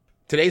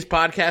Today's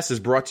podcast is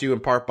brought to you in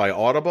part by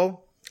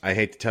Audible. I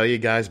hate to tell you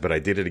guys, but I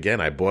did it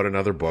again. I bought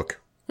another book,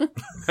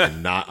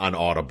 and not on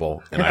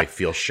Audible, and I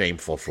feel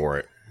shameful for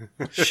it.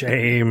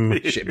 Shame.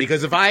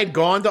 Because if I had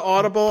gone to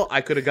Audible,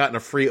 I could have gotten a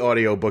free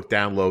audiobook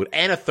download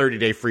and a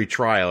 30-day free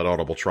trial at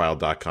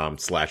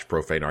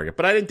audibletrial.com/profane argument,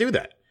 but I didn't do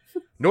that.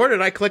 Nor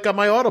did I click on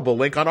my Audible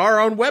link on our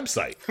own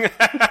website,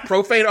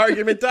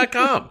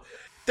 profaneargument.com.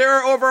 There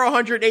are over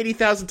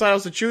 180,000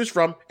 titles to choose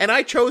from, and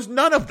I chose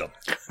none of them.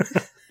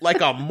 Like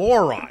a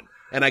moron.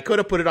 And I could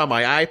have put it on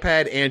my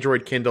iPad,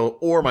 Android, Kindle,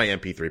 or my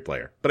MP3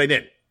 player, but I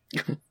didn't.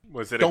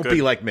 Don't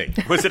be like me.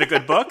 Was it a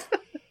good book?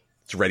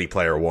 It's Ready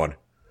Player One.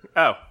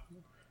 Oh,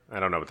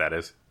 I don't know what that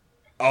is.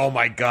 Oh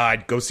my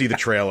God, go see the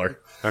trailer.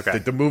 Okay.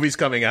 The movie's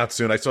coming out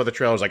soon. I saw the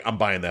trailer. I was like, I'm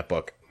buying that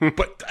book.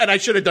 And I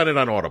should have done it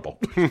on Audible.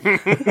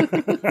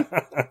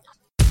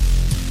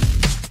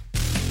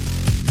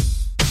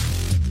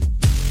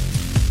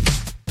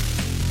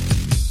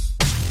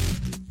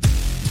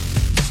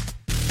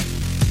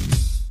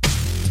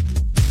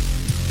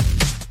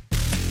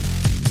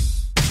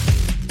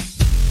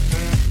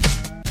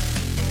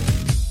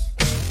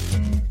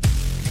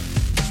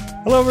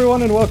 Hello,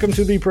 everyone, and welcome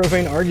to the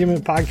Profane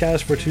Argument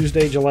podcast for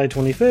Tuesday, July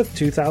 25th,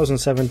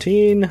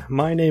 2017.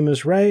 My name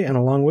is Ray, and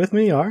along with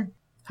me are...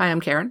 Hi,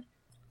 I'm Karen.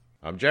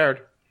 I'm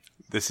Jared.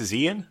 This is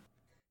Ian.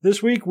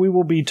 This week, we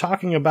will be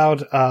talking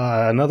about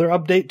another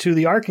update to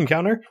the Ark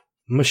Encounter.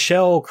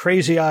 Michelle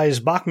Crazy Eyes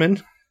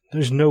Bachman.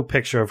 There's no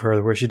picture of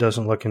her where she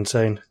doesn't look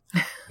insane.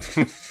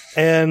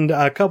 And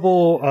a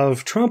couple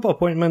of Trump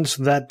appointments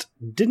that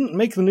didn't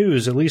make the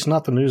news, at least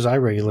not the news I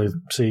regularly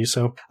see.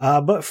 So,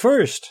 but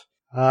first...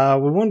 we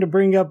wanted to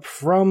bring up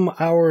from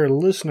our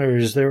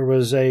listeners, there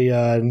was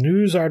a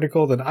news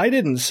article that I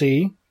didn't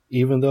see,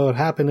 even though it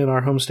happened in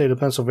our home state of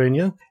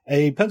Pennsylvania.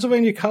 A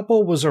Pennsylvania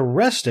couple was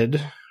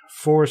arrested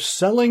for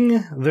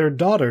selling their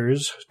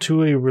daughters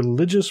to a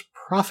religious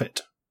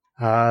prophet.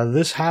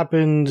 This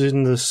happened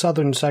in the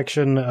southern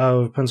section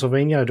of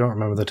Pennsylvania. I don't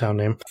remember the town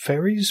name.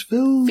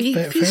 Ferrysville?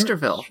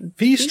 Feasterville.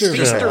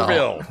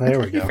 Feasterville. There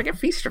we go. You forget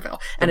Feasterville.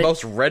 The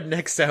most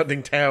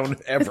redneck-sounding town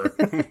ever.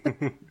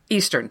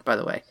 Eastern, by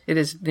the way. It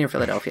is near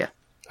Philadelphia.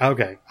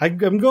 Okay.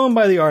 I'm going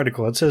by the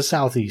article. It says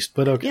southeast,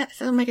 but okay. Yeah, it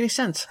doesn't make any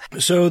sense.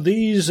 So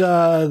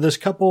this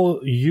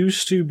couple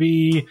used to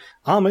be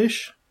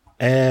Amish,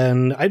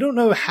 and I don't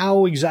know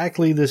how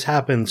exactly this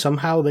happened.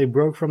 Somehow they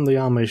broke from the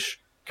Amish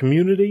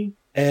community,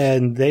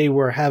 and they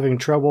were having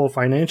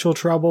financial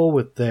trouble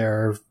with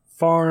their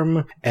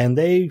farm, and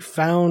they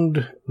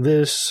found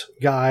this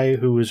guy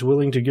who was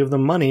willing to give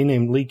them money,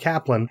 named Lee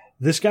Kaplan.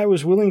 This guy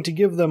was willing to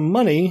give them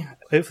money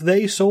if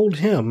they sold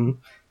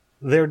him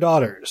their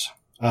daughters.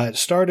 It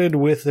started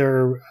with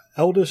their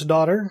eldest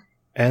daughter,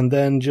 and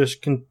then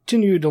just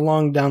continued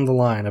along down the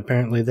line.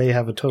 Apparently they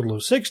have a total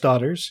of 6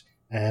 daughters,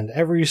 and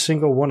every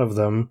single one of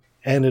them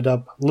ended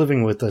up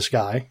living with this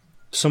guy.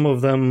 Some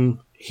of them,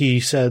 he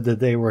said that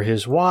they were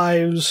his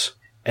wives,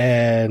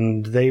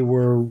 and they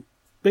were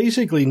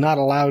basically not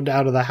allowed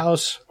out of the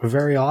house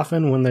very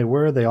often. When they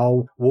were, they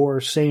all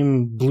wore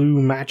same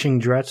blue matching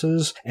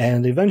dresses,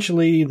 and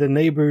eventually the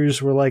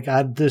neighbors were like,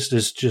 this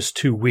is just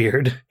too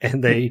weird,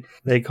 and they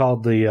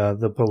called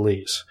the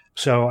police.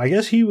 So I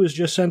guess he was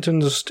just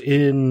sentenced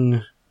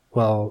in,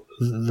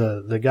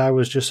 the guy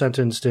was just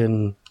sentenced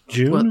in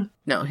June? Well,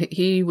 no,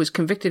 he was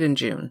convicted in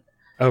June.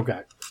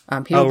 Okay.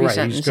 He will be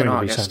sentenced in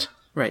August.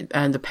 Right,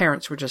 and the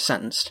parents were just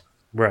sentenced.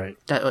 Right.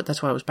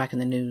 That's why it was back in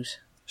the news.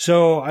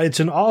 So it's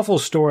an awful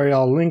story.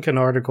 I'll link an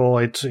article.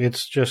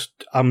 It's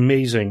just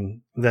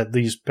amazing that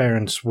these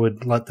parents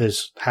would let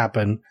this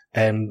happen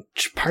and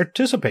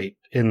participate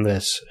in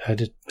this.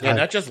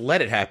 Not just let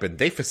it happen.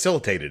 They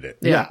facilitated it.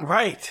 Yeah.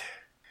 Right.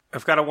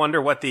 I've got to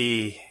wonder what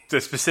the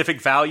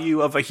specific value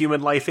of a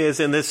human life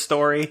is in this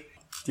story.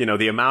 You know,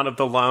 the amount of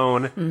the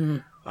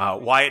loan,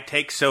 why it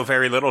takes so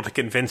very little to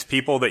convince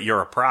people that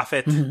you're a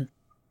prophet. Mm-hmm.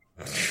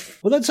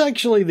 Well, that's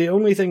actually the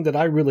only thing that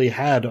I really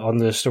had on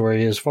this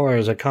story as far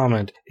as a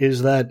comment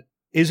is that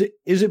is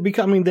it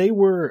becoming they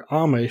were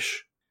Amish,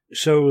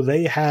 so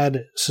they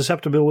had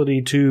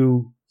susceptibility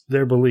to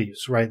their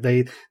beliefs, right?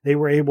 They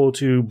were able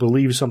to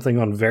believe something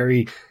on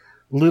very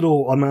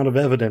little amount of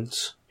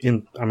evidence.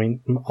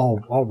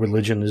 All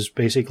religion is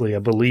basically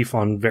a belief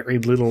on very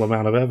little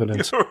amount of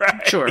evidence.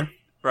 Right. Sure.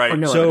 Right. Or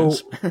no so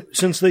evidence.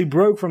 Since they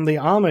broke from the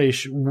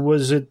Amish,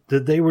 was it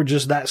that they were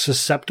just that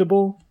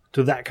susceptible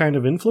to that kind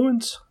of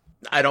influence?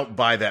 I don't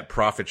buy that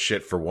prophet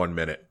shit for 1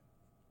 minute.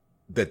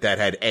 That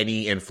had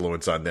any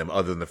influence on them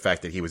other than the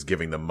fact that he was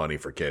giving them money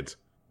for kids.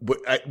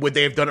 Would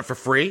they have done it for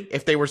free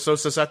if they were so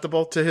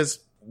susceptible to his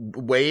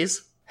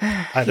ways?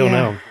 I don't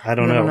know. I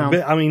don't know.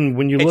 But, I mean,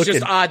 when you look at... It's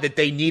just odd that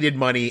they needed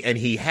money and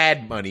he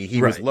had money. He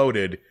was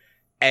loaded.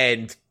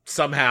 And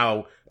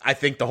somehow, I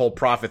think the whole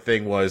prophet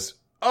thing was,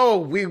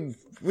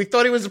 we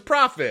thought he was a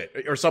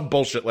prophet or some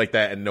bullshit like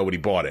that, and nobody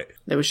bought it.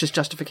 There was just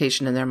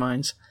justification in their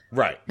minds.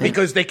 Right.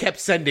 Because they kept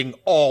sending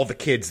all the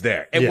kids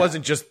there. It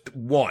wasn't just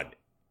one,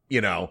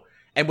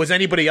 And was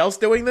anybody else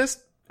doing this?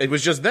 It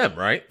was just them,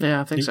 right? Yeah,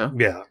 I think so.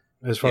 Yeah.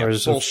 As far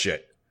as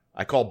bullshit.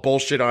 I call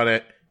bullshit on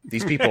it.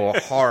 These people are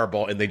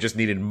horrible, and they just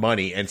needed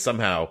money, and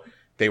somehow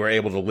they were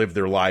able to live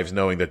their lives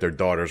knowing that their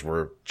daughters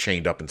were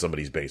chained up in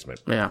somebody's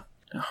basement. Yeah.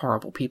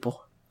 Horrible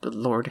people. Good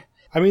Lord.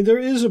 I mean, there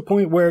is a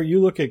point where you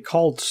look at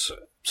cults,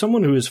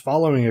 someone who is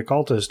following a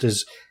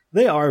cultist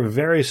they are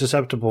very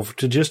susceptible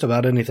to just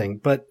about anything.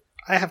 But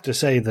I have to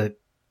say that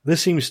this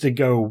seems to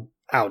go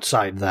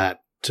outside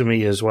that to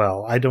me as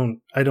well. I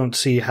don't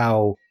see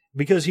how,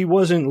 because he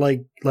wasn't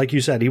like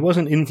you said, he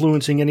wasn't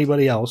influencing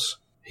anybody else.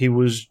 He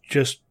was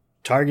just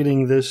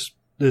targeting this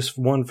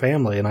one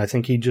family. And I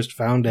think he just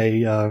found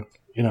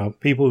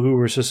people who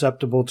were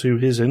susceptible to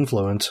his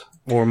influence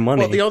or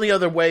money. Well, the only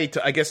other way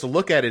to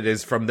look at it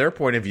is from their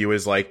point of view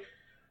is like,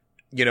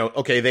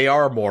 okay, they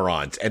are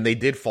morons and they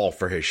did fall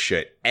for his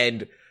shit.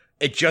 And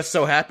it just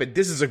so happened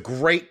this is a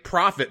great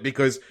profit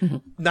because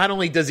not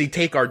only does he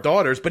take our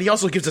daughters, but he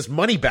also gives us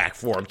money back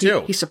for them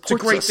too. He supports us.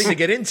 It's a great thing to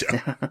get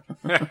into.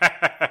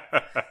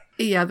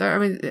 Yeah,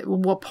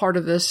 what part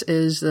of this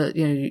is that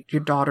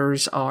your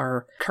daughters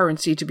are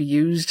currency to be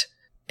used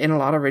in a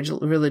lot of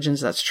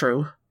religions. That's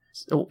true.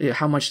 So,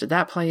 how much did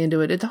that play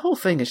into it? The whole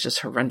thing is just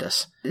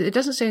horrendous. It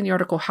doesn't say in the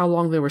article how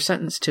long they were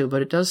sentenced to,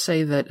 but it does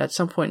say that at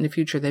some point in the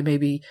future they may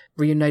be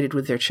reunited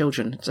with their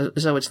children. So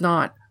it's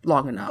not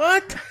long enough.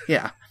 What?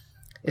 Yeah.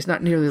 It's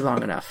not nearly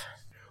long enough.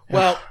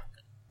 Well,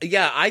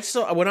 yeah, I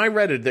saw when I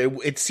read it,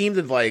 it seemed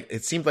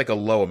like a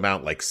low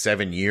amount, like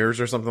 7 years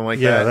or something like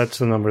that. Yeah, that's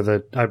the number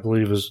that I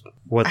believe is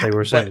what they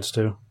were sentenced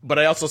to. But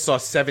I also saw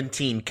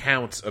 17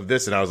 counts of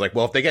this, and I was like,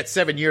 well, if they get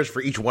 7 years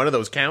for each one of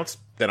those counts,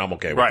 then I'm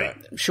okay with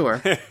that.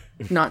 Sure.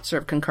 Not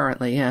served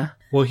concurrently, yeah.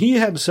 Well, he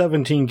had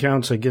 17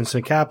 counts against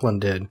the Kaplan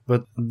did,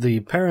 but the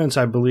parents,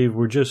 I believe,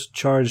 were just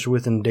charged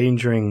with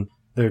endangering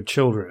their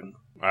children.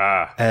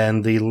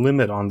 And the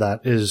limit on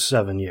that is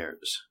 7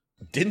 years.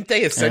 Didn't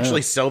they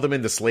essentially sell them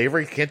into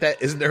slavery?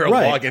 Isn't there a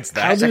law against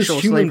that? How does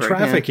human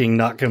trafficking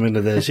not come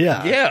into this?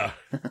 Yeah. Yeah.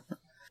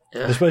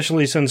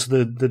 Especially since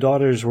the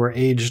daughters were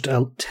aged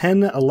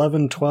 10,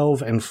 11,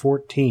 12, and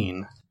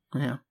 14.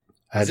 Yeah.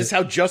 Is this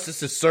how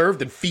justice is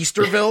served in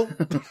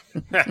Feasterville?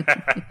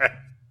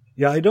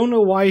 Yeah, I don't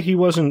know why he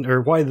wasn't,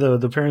 or why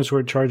the parents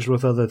were charged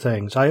with other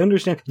things. I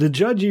understand. The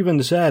judge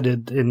even said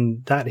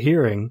in that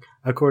hearing,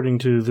 according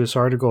to this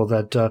article,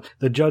 that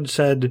the judge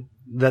said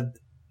that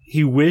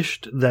he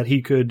wished that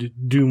he could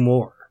do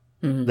more,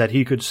 that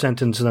he could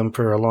sentence them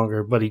for a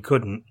longer, but he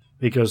couldn't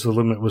because the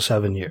limit was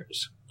 7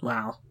 years.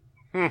 Wow.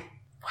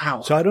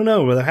 Wow. So I don't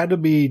know. There had to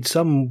be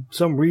some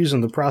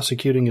reason the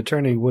prosecuting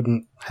attorney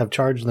wouldn't have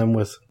charged them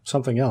with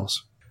something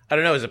else. I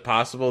don't know. Is it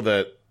possible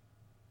that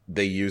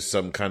they used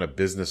some kind of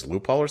business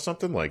loophole or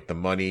something? Like the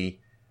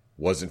money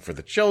wasn't for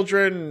the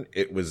children.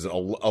 It was a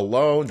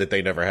loan that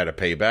they never had to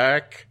pay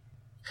back.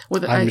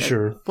 I'm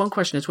sure. One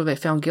question is, were they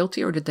found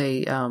guilty or did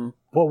they...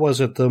 What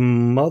was it? The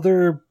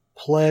mother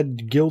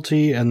pled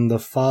guilty and the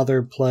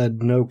father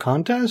pled no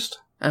contest?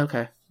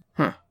 Okay.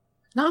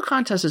 No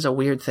contest is a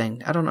weird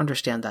thing. I don't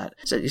understand that.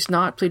 So it's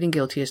not pleading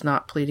guilty. It's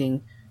not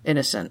pleading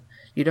innocent.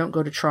 You don't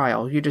go to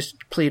trial. You just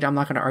plead, I'm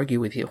not going to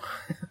argue with you.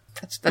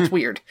 That's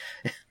weird.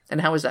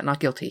 And how is that not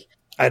guilty?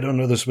 I don't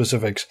know the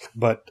specifics,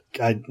 but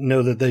I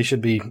know that they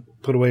should be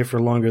put away for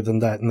longer than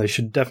that, and they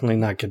should definitely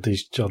not get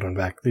these children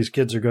back. These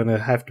kids are going to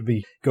have to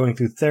be going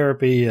through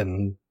therapy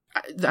and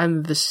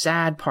the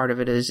sad part of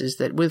it is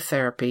that with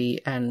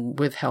therapy and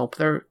with help,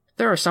 there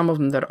are some of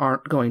them that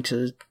aren't going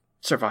to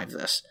survive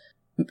this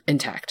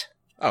intact.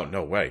 Oh,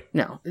 no way.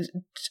 No.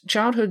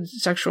 Childhood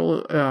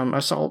sexual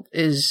assault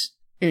is,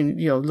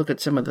 look at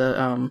some of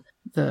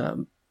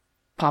the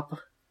pop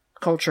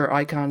culture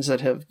icons that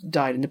have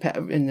died in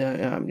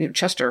the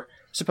Chester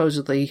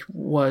supposedly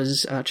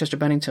was, Chester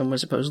Bennington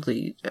was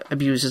supposedly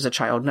abused as a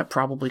child, and that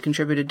probably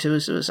contributed to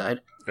his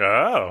suicide.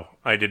 Oh,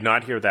 I did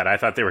not hear that. I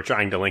thought they were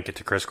trying to link it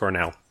to Chris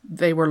Cornell.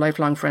 They were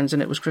lifelong friends,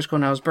 and it was Chris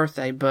Cornell's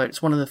birthday, but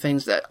it's one of the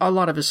things that a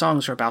lot of his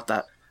songs are about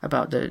that,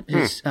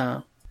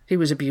 he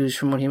was abused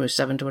from when he was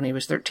 7 to when he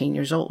was 13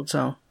 years old,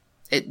 so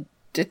it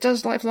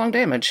does lifelong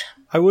damage.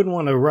 I wouldn't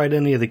want to write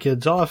any of the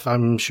kids off.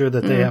 I'm sure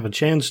that they have a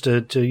chance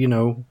to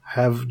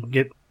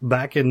get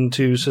back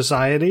into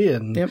society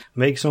and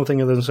make something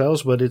of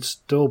themselves, but it's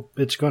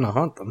going to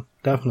haunt them,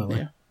 definitely.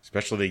 Yeah.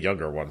 Especially the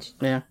younger ones.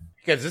 Yeah.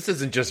 Because this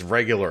isn't just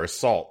regular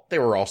assault. They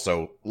were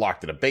also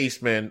locked in a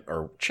basement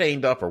or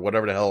chained up or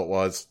whatever the hell it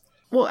was.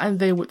 Well, and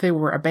they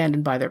were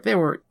abandoned they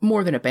were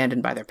more than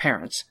abandoned by their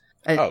parents.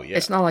 Oh, yeah.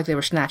 It's not like they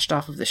were snatched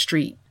off of the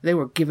street. They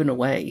were given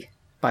away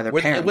by their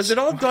parents. Was it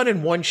all done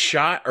in one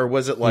shot, or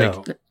was it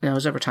like... No, it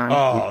was over time.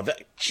 Oh,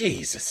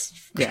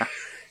 Jesus. Yeah.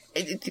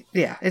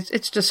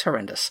 It's just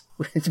horrendous.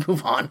 Let's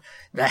move on.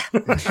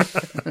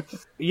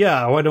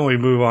 Yeah, why don't we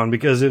move on?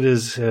 Because it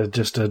is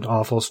just an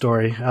awful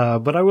story.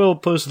 But I will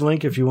post the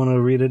link if you want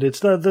to read it. It's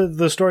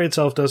the story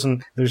itself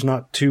doesn't... There's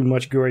not too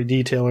much gory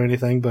detail or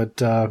anything,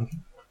 but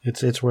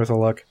it's worth a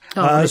look.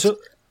 I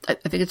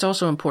think it's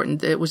also important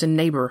that it was a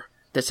neighbor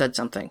that said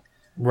something.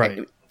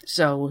 Right.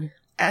 So,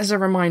 as a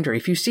reminder,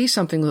 if you see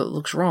something that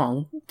looks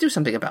wrong, do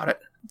something about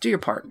it. Do your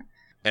part.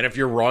 And if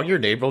you're wrong, your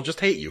neighbor will just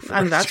hate you for it.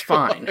 And that's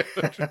fine.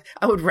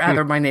 I would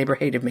rather my neighbor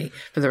hated me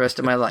for the rest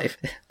of my life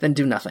than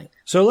do nothing.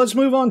 So let's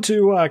move on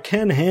to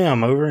Ken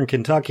Ham over in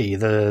Kentucky,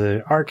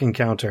 the Ark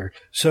Encounter.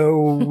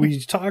 So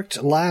we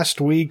talked last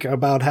week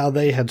about how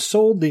they had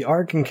sold the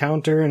Ark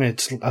Encounter and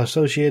its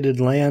associated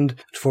land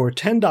for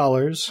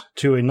 $10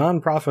 to a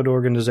nonprofit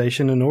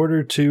organization in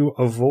order to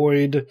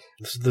avoid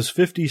this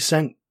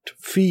 50-cent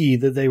fee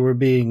that they were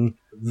being,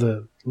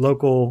 the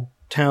local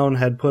town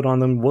had put on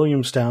them,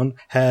 Williamstown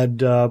had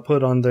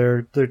put on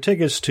their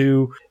tickets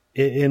to,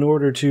 in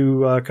order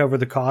to cover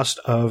the cost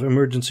of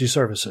emergency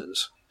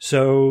services.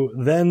 So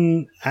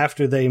then,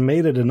 after they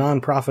made it a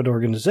nonprofit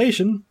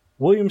organization,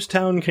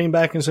 Williamstown came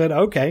back and said,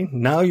 okay,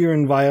 now you're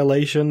in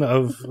violation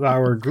of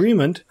our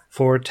agreement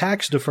for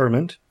tax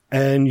deferment,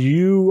 and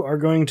you are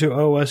going to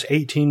owe us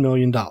 $18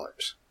 million.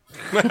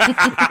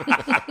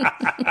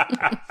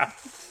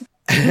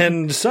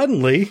 And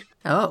suddenly,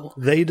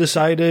 they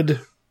decided,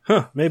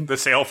 maybe the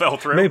sale fell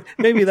through.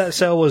 Maybe that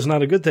sale was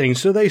not a good thing.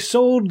 So they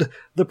sold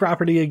the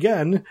property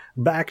again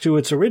back to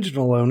its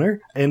original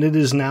owner, and it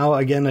is now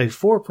again a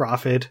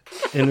for-profit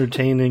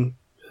entertainment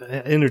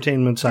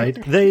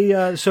site. They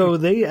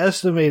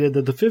estimated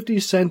that the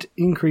 50-cent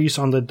increase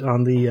on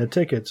the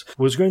tickets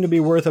was going to be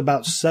worth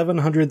about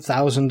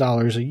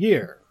 $700,000 a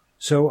year.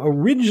 So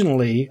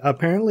originally,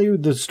 apparently,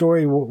 the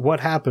story, what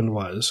happened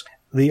was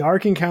the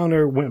Ark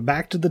Encounter went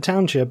back to the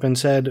township and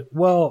said,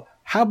 well,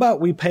 how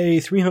about we pay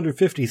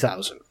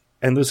 $350,000?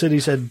 And the city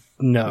said,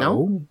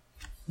 no.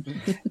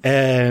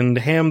 And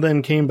Ham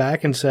then came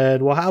back and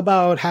said, well, how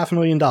about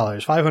 $500,000,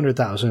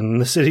 $500,000?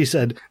 And the city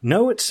said,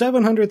 no, it's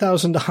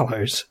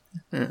 $700,000.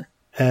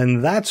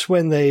 And that's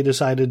when they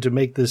decided to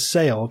make this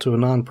sale to a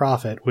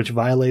nonprofit, which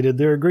violated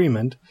their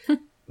agreement.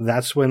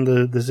 That's when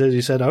the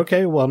city said,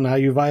 okay, well, now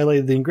you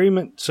violated the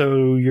agreement,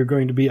 so you're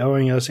going to be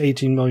owing us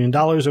 $18 million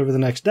over the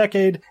next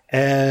decade.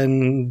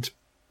 And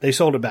they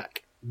sold it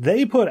back.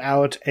 They put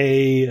out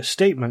a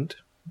statement,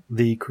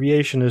 the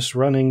creationists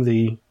running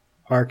the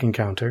Ark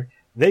Encounter.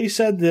 They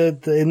said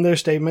that in their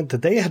statement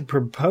that they had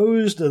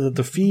proposed that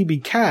the fee be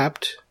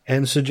capped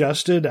and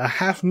suggested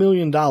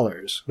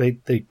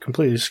 $500,000. They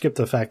completely skipped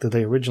the fact that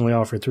they originally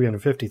offered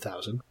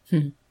 $350,000.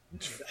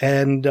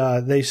 And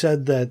they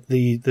said that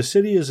the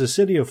city is a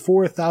city of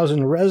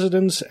 4,000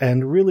 residents,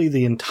 and really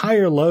the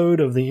entire load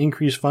of the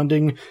increased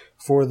funding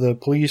for the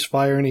police,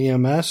 fire, and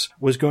EMS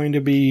was going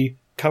to be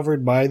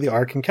covered by the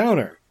Ark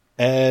Encounter.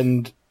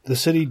 And the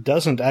city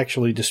doesn't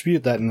actually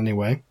dispute that in any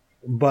way.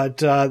 But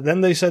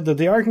then they said that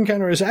the Ark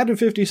Encounter has added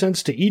 50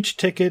 cents to each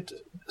ticket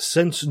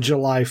since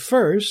July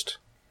 1st,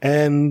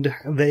 and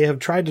they have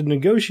tried to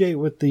negotiate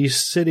with the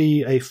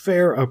city a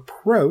fair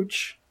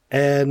approach,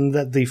 and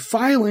that the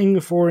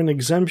filing for an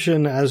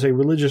exemption as a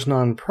religious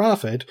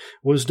nonprofit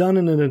was done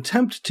in an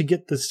attempt to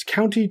get this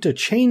county to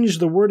change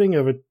the wording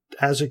of it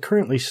as it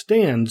currently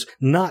stands,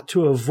 not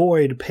to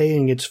avoid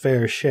paying its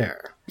fair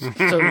share.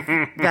 So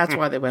that's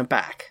why they went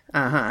back.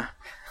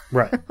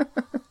 Right.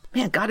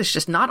 Man, God is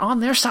just not on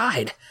their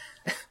side.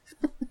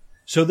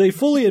 So they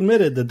fully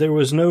admitted that there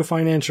was no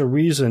financial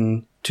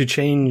reason to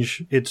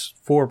change its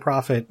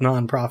for-profit,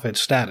 nonprofit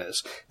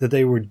status, that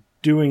they were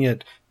doing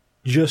it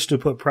just to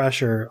put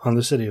pressure on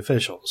the city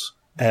officials.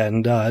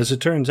 And as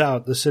it turns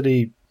out, the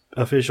city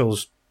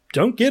officials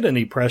don't get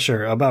any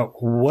pressure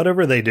about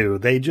whatever they do.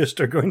 They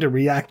just are going to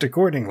react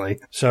accordingly.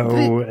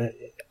 So,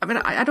 I mean,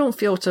 I don't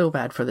feel so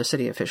bad for the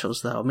city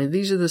officials, though. I mean,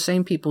 these are the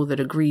same people that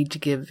agreed to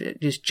give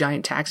this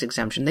giant tax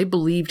exemption. They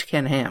believed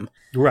Ken Ham.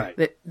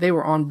 Right. They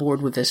were on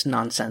board with this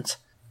nonsense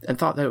and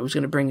thought that it was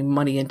going to bring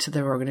money into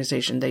their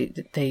organization.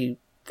 They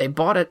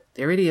bought it.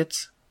 They're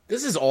idiots.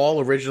 This is all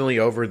originally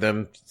over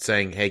them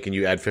saying, hey, can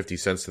you add 50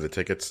 cents to the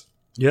tickets?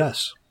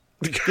 Yes.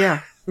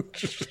 Yeah.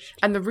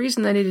 And the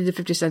reason they needed the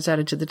 50 cents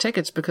added to the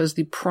tickets because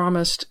the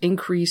promised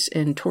increase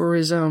in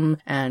tourism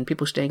and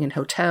people staying in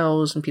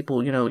hotels and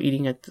people,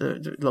 eating at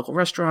the local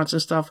restaurants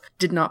and stuff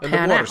did not pan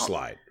out. And the water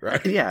slide,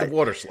 right? Yeah. The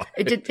water slide.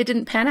 It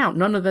didn't pan out.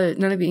 None of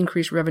the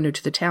increased revenue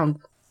to the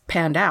town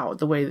panned out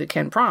the way that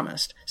Ken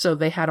promised. So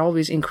they had all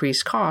these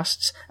increased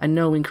costs and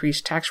no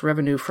increased tax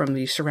revenue from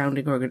the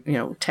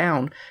surrounding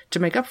town to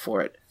make up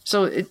for it.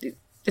 So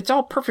it's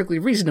all perfectly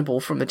reasonable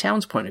from the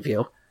town's point of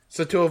view.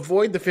 So to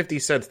avoid the 50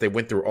 cents, they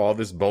went through all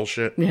this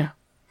bullshit. Yeah.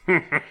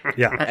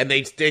 Yeah. And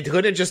they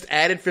could have just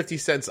added 50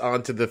 cents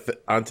onto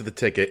the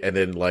ticket and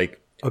then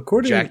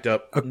jacked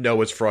up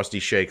Noah's Frosty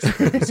Shakes at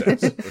 50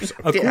 cents.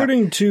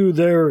 According to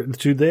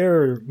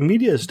their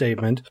media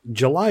statement,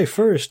 July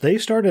 1st, they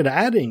started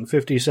adding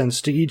 50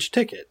 cents to each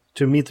ticket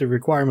to meet the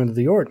requirement of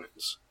the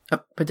ordinance.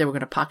 Oh, but they were going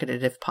to pocket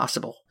it if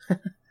possible.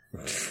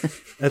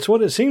 That's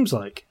what it seems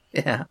like.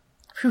 Yeah.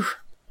 Whew.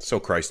 So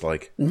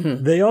Christ-like.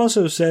 Mm-hmm. They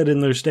also said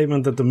in their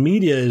statement that the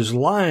media is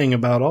lying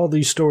about all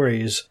these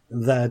stories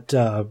that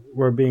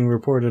were being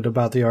reported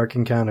about the Ark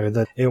Encounter,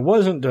 that it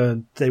wasn't,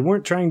 they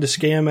weren't trying to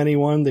scam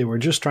anyone, they were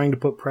just trying to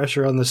put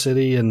pressure on the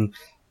city, and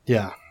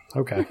yeah,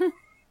 okay.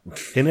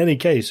 In any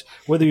case,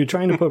 whether you're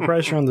trying to put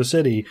pressure on the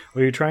city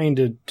or you're trying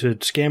to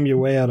scam your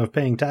way out of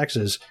paying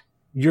taxes,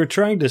 you're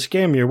trying to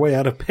scam your way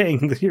out of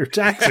paying your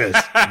taxes.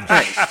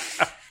 Right.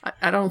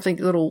 I don't think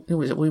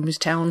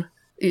Williamstown.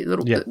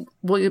 The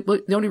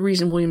only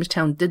reason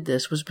Williamstown did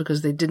this was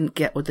because they didn't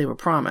get what they were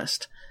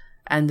promised,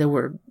 and they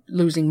were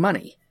losing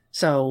money.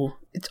 So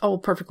it's all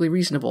perfectly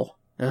reasonable.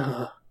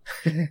 Ugh.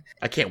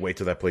 I can't wait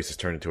till that place is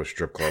turned into a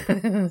strip club.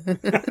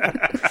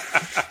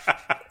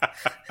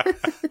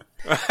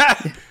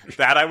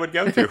 That I would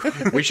go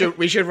to.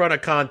 We should run a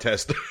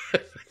contest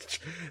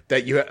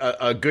that you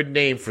a good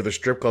name for the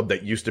strip club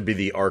that used to be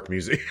the Ark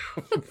Museum.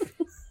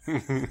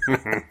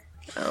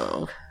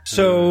 Oh.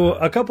 So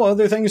a couple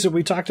other things that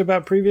we talked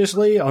about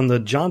previously on the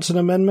Johnson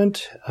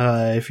Amendment.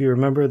 If you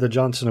remember, the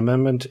Johnson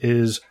Amendment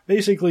is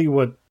basically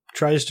what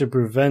tries to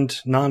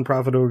prevent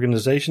nonprofit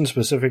organizations,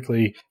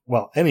 specifically,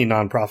 any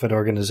nonprofit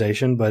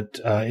organization, but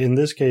in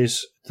this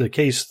case, the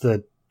case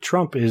that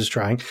Trump is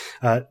trying,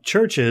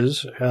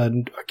 churches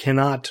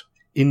cannot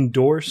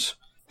endorse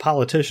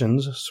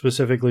politicians,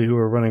 specifically who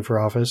are running for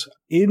office.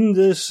 In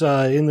this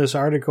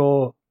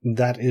article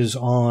that is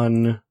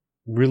on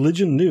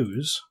Religion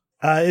News,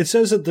 it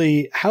says that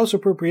the House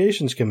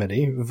Appropriations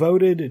Committee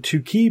voted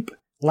to keep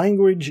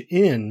language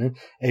in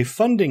a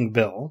funding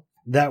bill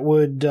that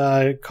would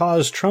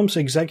cause Trump's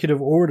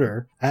executive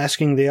order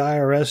asking the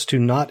IRS to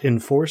not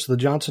enforce the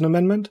Johnson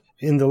Amendment.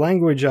 In the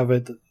language of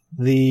it,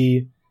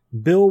 the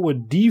bill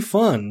would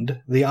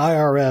defund the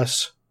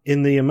IRS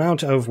in the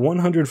amount of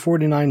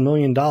 $149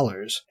 million,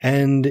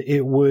 and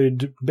it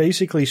would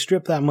basically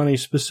strip that money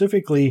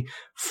specifically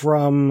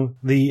from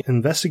the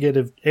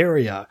investigative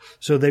area,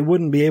 so they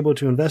wouldn't be able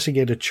to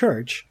investigate a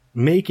church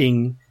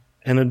making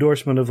an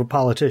endorsement of a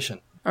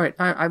politician. All right,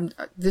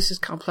 this is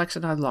complex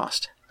and I'm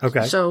lost.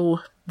 Okay.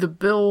 So the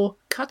bill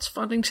cuts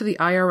funding to the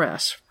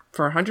IRS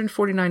for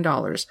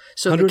 $149.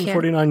 So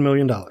 $149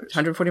 million.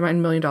 $149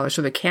 million.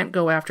 So they can't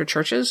go after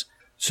churches?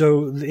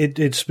 So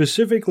it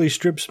specifically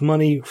strips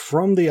money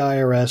from the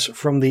IRS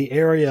from the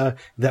area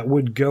that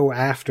would go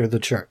after the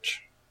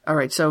church. All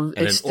right, so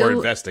or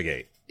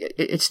investigate.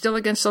 It's still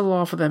against the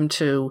law for them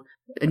to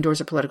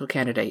endorse a political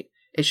candidate.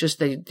 It's just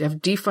they have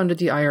defunded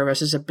the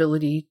IRS's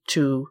ability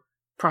to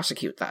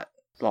prosecute that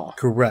law.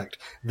 Correct.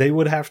 They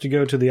would have to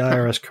go to the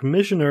IRS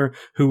commissioner,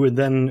 who would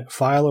then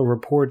file a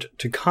report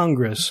to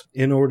Congress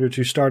in order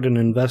to start an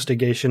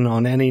investigation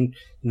on any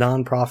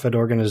nonprofit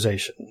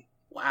organization.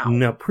 Wow.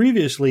 Now,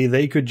 previously,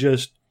 they could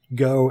just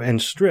go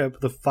and strip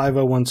the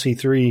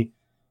 501c3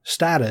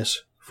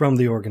 status from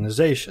the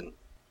organization.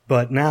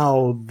 But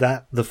now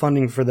that the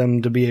funding for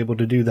them to be able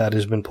to do that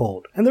has been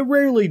pulled. And they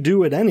rarely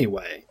do it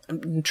anyway.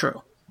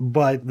 True.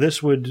 But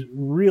this would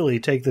really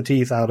take the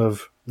teeth out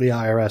of the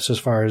IRS as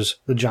far as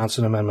the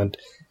Johnson Amendment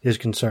is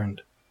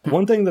concerned.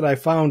 One thing that I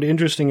found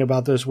interesting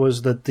about this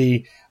was that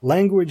the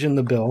language in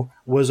the bill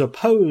was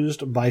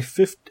opposed by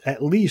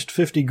at least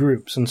 50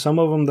 groups, and some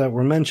of them that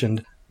were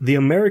mentioned: the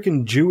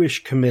American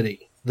Jewish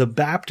Committee, the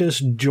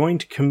Baptist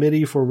Joint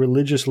Committee for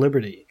Religious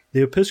Liberty,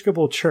 the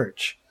Episcopal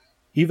Church,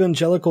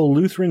 Evangelical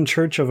Lutheran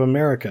Church of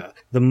America,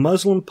 the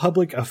Muslim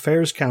Public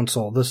Affairs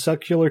Council, the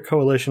Secular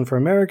Coalition for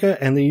America,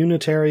 and the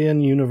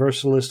Unitarian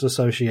Universalist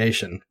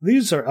Association.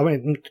 These are,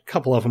 a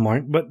couple of them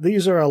aren't, but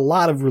these are a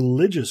lot of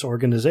religious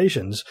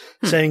organizations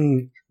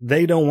saying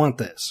they don't want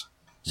this.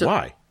 So,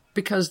 why?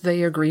 Because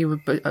they agree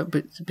with,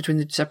 between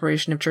the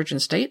separation of church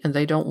and state, and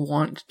they don't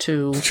want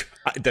to...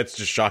 That's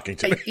just shocking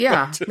to me.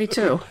 Yeah, me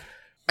too.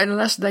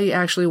 Unless they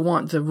actually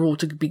want the rule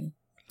to be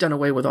done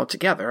away with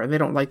altogether, and they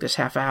don't like this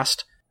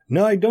half-assed.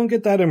 No, I don't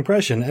get that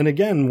impression. And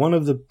again, one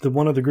of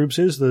the groups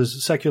is the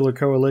Secular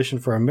Coalition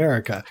for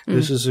America.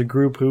 This is a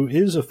group who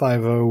is a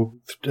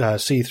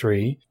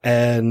 50c3,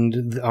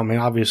 and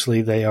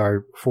obviously they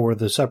are for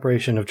the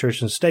separation of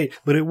church and state,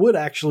 but it would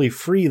actually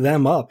free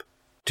them up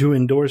to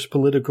endorse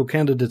political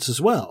candidates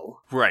as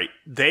well. Right.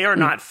 They are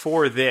not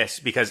for this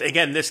because,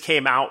 again, this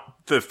came out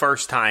the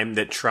first time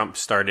that Trump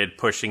started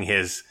pushing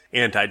his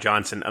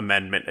anti-Johnson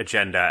Amendment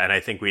agenda, and I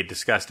think we had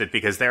discussed it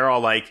because they're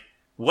all like,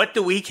 what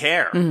do we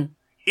care?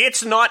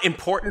 It's not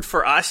important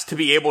for us to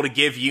be able to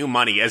give you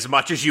money as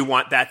much as you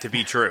want that to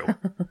be true.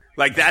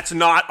 Like, that's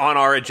not on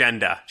our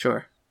agenda.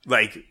 Sure.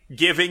 Like,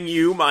 giving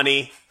you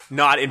money,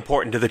 not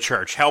important to the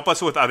church. Help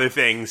us with other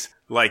things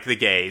like the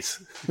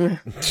gays.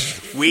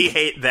 We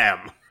hate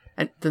them.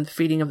 And the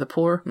feeding of the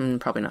poor?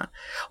 Probably not.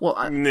 Well,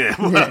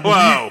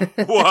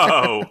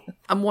 Whoa.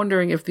 I'm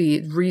wondering if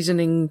the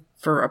reasoning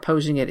for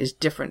opposing it is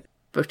different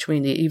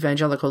between the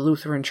Evangelical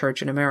Lutheran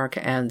Church in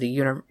America and the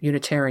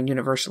Unitarian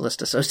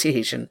Universalist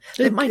Association.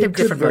 It might have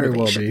different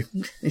motivation.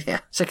 Well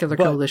yeah, Secular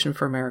Coalition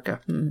for America.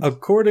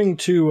 According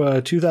to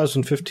a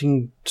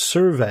 2015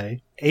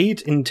 survey,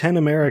 8 in 10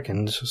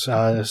 Americans,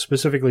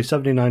 specifically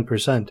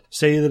 79%,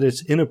 say that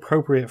it's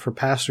inappropriate for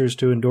pastors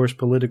to endorse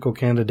political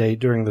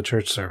candidate during the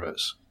church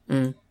service.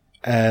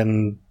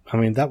 And,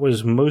 that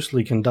was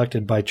mostly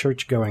conducted by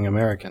church-going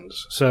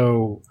Americans.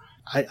 So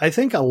I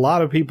think a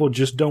lot of people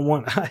just don't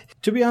want...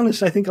 To be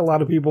honest, I think a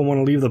lot of people want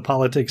to leave the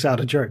politics out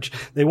of church.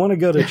 They want to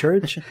go to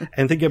church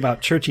and think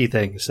about churchy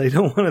things. They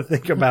don't want to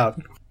think about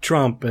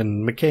Trump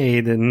and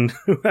McCain and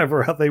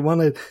whoever else. They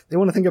want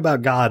to think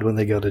about God when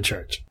they go to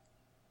church.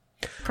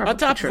 On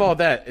top of all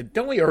that,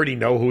 don't we already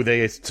know who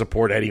they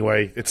support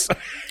anyway? It's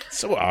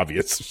so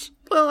obvious.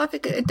 Well, I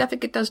think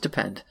it does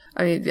depend.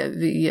 I mean,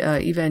 the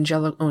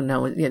evangelical. Oh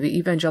no, yeah, the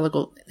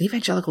evangelical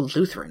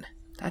Lutheran.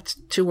 That's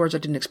two words I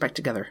didn't expect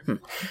together.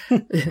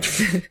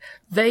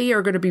 They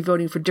are going to be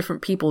voting for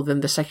different people than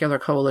the Secular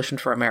Coalition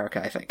for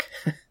America, I think.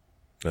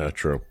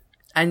 True.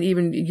 And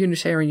even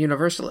Unitarian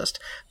Universalist.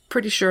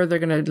 Pretty sure they're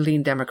going to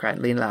lean Democrat,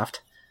 lean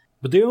left.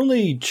 But the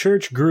only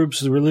church groups,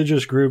 the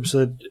religious groups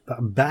that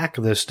back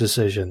this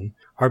decision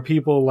are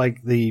people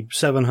like the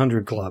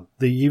 700 Club,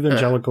 the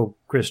evangelical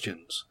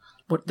Christians.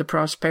 What, the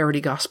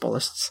prosperity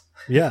gospelists.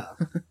 Yeah.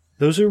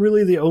 Those are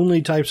really the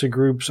only types of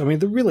groups. I mean,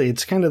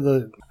 it's kind of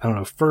the,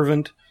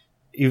 fervent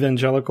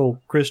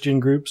evangelical Christian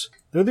groups.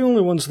 They're the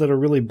only ones that are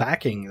really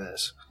backing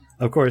this.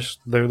 Of course,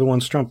 they're the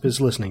ones Trump is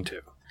listening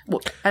to.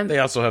 Well, and they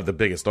also have the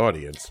biggest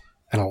audience.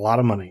 And a lot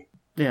of money.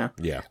 Yeah.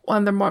 Yeah. Well,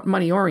 and they're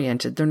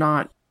money-oriented. They're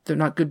not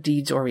good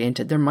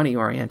deeds-oriented. They're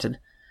money-oriented.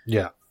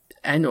 Yeah.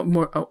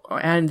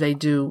 And they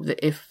do,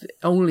 if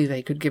only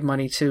they could give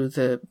money to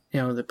the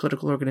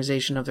political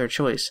organization of their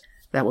choice.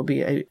 That would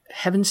be a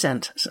heaven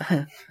sent.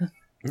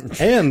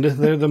 And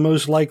they're the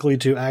most likely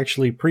to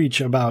actually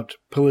preach about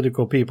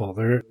political people.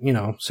 They're,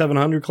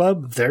 700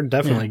 Club, they're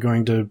definitely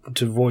going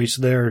to voice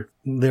their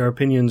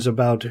opinions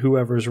about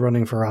whoever's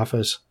running for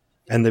office.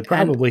 And they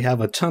probably have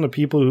a ton of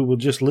people who will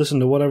just listen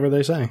to whatever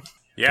they say.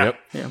 Yeah. Yep.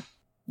 Yeah.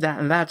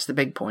 That's the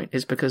big point,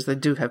 is because they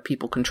do have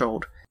people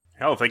controlled.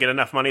 Hell, if they get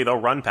enough money, they'll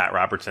run Pat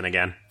Robertson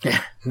again.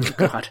 Yeah.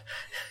 God.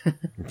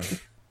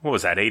 What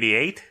was that,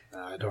 88?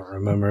 I don't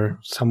remember.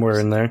 Somewhere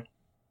in there.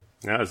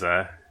 That was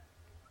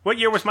what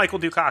year was Michael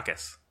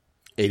Dukakis?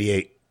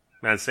 88.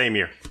 Same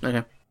year.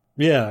 Okay.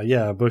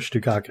 Yeah, Bush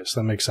Dukakis.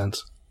 That makes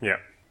sense. Yeah.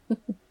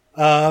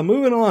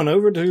 Moving on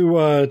over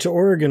to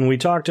Oregon, we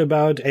talked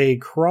about a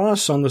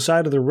cross on the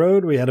side of the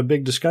road. We had a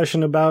big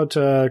discussion about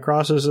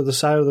crosses at the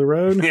side of the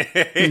road.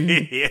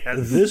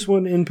 Yes. This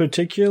one in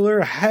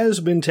particular has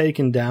been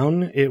taken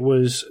down. It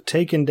was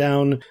taken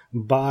down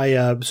by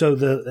so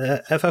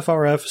the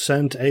FFRF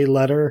sent a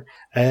letter,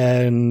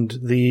 and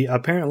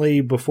apparently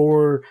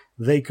before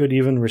they could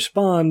even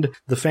respond,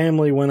 the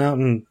family went out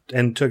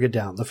and took it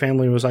down. The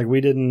family was like, we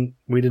didn't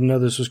know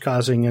this was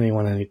causing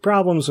anyone any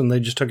problems, and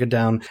they just took it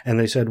down, and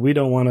they said, we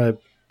don't want to,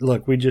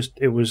 look,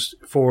 it was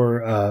for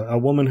a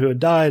woman who had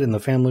died, and the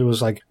family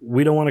was like,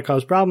 we don't want to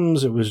cause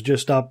problems, it was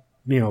just up,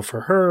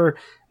 for her,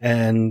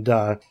 and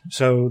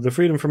so the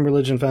Freedom from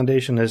Religion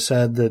Foundation has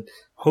said that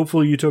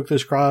hopefully you took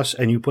this cross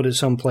and you put it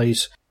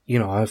someplace,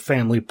 a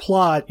family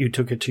plot, you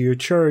took it to your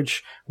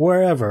church,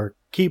 wherever.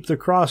 Keep the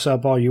cross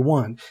up all you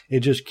want.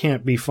 It just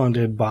can't be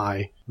funded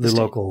by the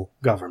local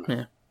government.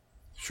 Yeah.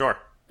 Sure.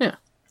 Yeah.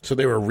 So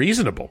they were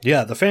reasonable.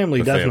 Yeah, the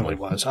family definitely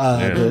was.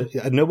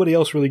 Nobody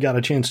else really got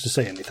a chance to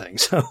say anything.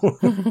 So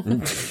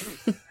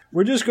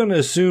we're just going to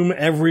assume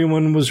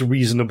everyone was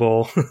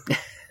reasonable.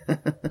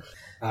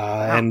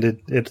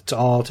 And it's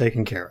all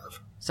taken care of.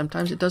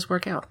 Sometimes it does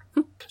work out.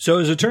 So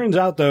as it turns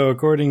out, though,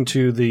 according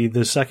to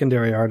the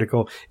secondary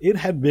article, it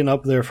had been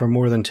up there for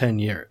more than 10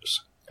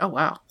 years. Oh,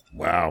 wow.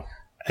 Wow.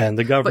 And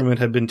the government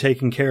had been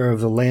taking care of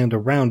the land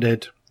around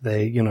it.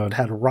 They, it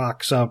had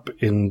rocks up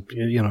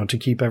to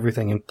keep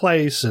everything in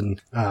place.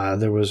 And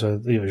there was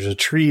a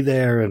tree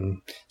there.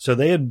 And so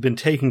they had been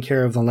taking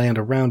care of the land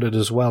around it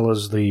as well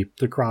as the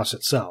cross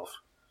itself.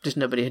 Just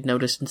nobody had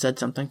noticed and said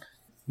something.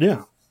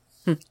 Yeah.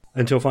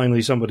 Until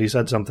finally somebody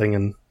said something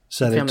and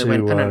said it to...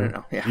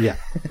 No. Yeah,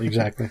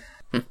 exactly.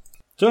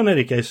 So in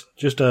any case,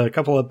 just a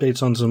couple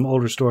updates on some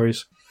older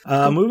stories.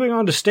 Moving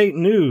on to state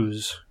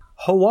news.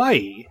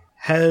 Hawaii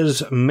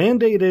has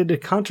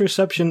mandated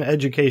contraception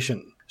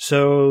education.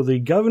 So the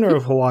governor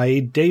of Hawaii,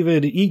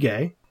 David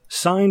Ige,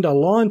 signed a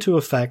law into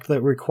effect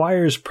that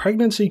requires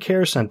pregnancy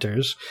care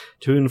centers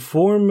to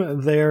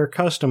inform their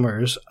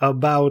customers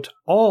about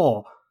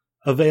all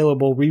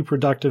available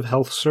reproductive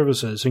health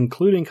services,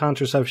 including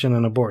contraception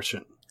and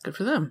abortion. Good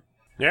for them.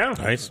 Yeah.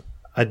 Nice.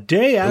 A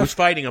day after... Who's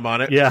fighting him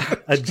on it? Yeah,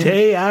 a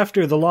day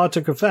after the law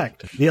took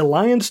effect. The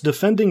Alliance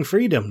Defending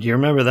Freedom, do you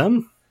remember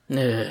them?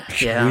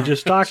 Yeah. We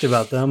just talked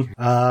about them.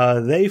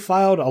 They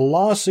filed a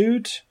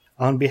lawsuit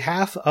on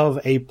behalf of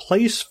a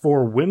place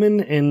for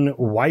women in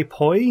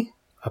Waipoi.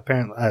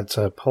 Apparently, it's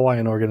a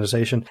Hawaiian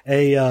organization.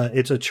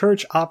 It's a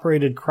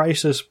church-operated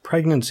crisis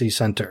pregnancy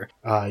center.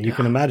 You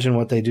can imagine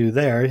what they do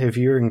there. If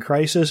you're in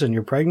crisis and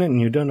you're pregnant and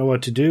you don't know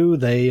what to do,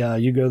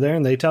 you go there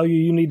and they tell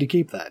you need to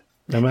keep that,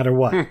 no matter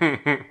what.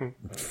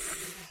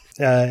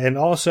 And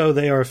also,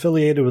 they are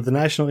affiliated with the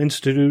National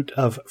Institute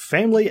of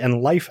Family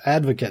and Life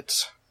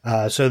Advocates.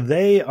 So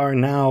they are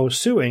now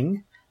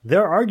suing.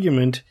 Their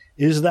argument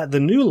is that the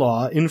new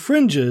law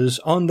infringes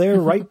on their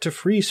right to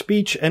free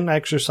speech and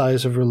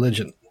exercise of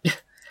religion.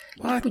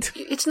 What?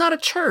 It's not a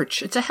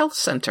church. It's a health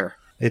center.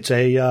 It's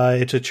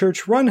a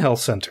church-run health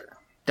center.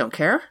 Don't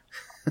care.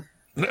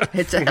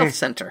 It's a health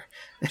center.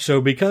 So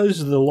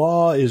because the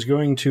law is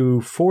going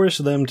to force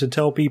them to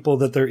tell people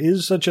that there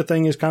is such a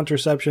thing as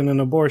contraception and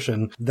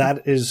abortion,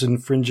 that is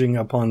infringing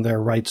upon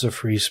their rights of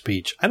free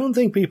speech. I don't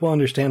think people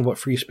understand what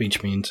free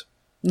speech means.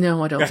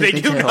 No, I don't think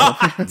they do.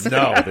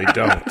 No, they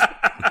don't.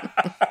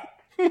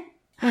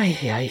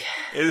 Ay.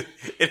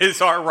 It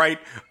is our right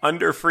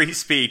under free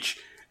speech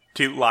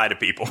to lie to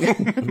people.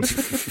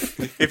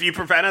 If you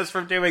prevent us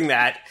from doing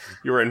that,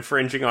 you're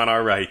infringing on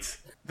our rights.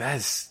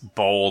 That's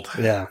bold.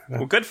 Yeah.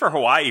 Well, good for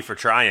Hawaii for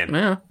trying.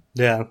 Yeah.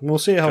 Yeah, we'll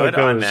see how it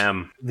Good on goes.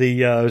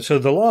 them. So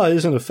the law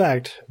is in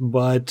effect,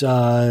 but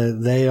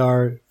they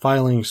are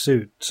filing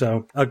suit.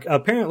 So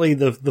apparently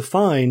the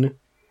fine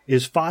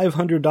is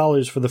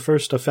 $500 for the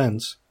first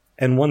offense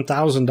and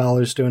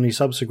 $1,000 to any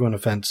subsequent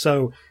offense.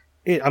 So,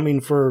 it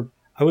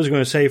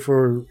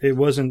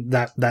wasn't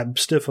that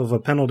stiff of a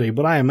penalty,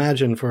 but I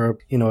imagine for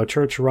a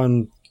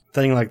church-run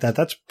thing like that,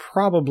 that's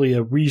probably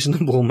a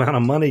reasonable amount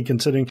of money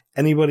considering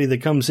anybody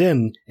that comes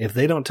in, if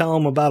they don't tell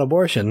them about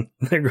abortion,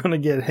 they're going to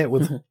get hit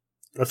with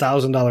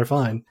 $1,000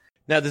 fine.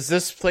 Now, does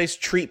this place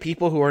treat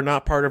people who are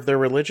not part of their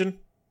religion?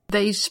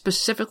 They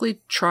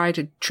specifically try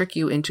to trick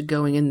you into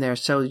going in there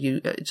so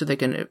they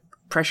can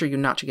pressure you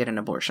not to get an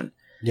abortion.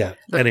 Yeah,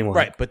 anyone.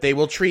 Right, but they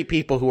will treat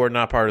people who are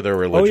not part of their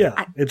religion. Oh,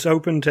 yeah. It's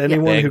open to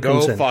anyone who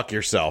comes in. Go fuck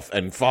yourself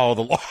and follow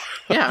the law.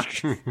 Yeah.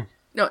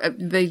 No,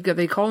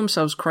 they call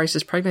themselves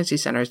crisis pregnancy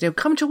centers.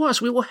 Come to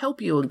us. We will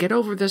help you and get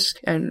over this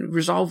and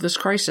resolve this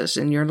crisis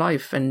in your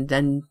life, and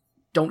then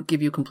don't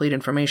give you complete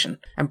information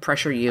and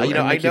pressure you.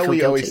 I know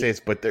we always say this,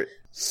 but there's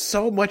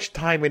so much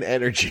time and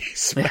energy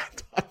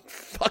spent on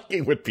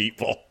fucking with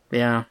people.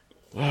 Yeah.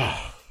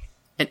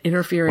 And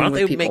interfering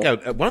with people. Why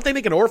don't they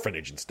make an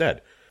orphanage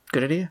instead?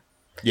 Good idea.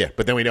 Yeah,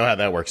 but then we know how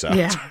that works out.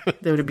 Yeah,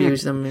 they would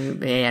abuse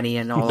them, Annie,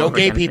 and all. No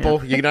gay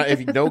people. Yeah.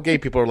 No gay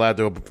people are allowed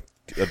to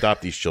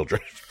adopt these children.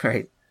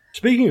 Right.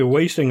 Speaking of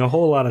wasting a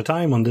whole lot of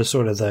time on this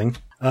sort of thing,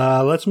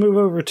 let's move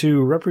over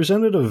to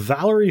Representative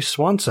Valerie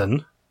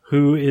Swanson,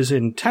 who is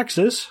in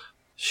Texas.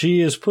 She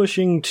is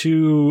pushing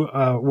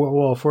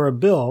for a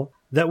bill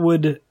that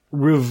would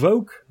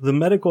revoke the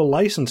medical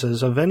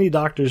licenses of any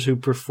doctors who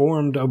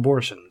performed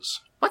abortions.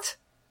 What?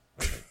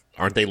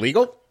 Aren't they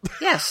legal?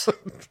 Yes.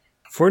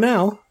 For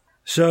now.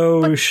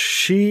 So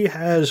she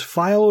has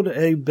filed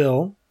a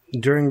bill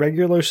during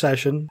regular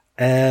session,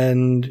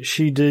 and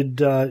she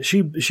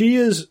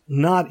is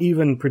not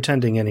even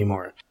pretending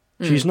anymore.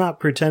 She's not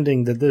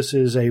pretending that this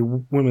is a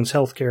women's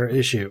healthcare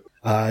issue.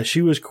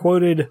 She was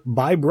quoted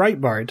by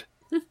Breitbart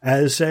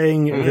as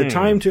saying, "The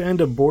time to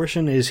end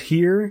abortion is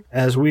here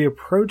as we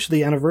approach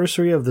the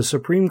anniversary of the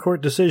Supreme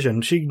Court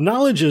decision." She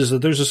acknowledges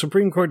that there's a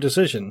Supreme Court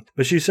decision,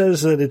 but she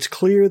says that it's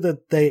clear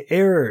that they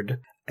erred.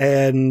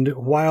 And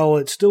while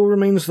it still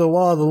remains the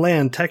law of the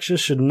land,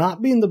 Texas should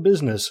not be in the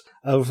business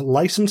of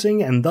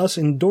licensing and thus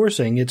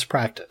endorsing its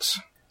practice.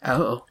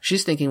 Oh,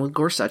 she's thinking with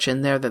Gorsuch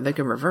in there that they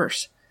can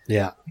reverse.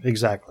 Yeah,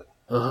 exactly.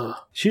 Ugh.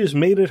 She has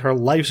made it her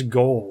life's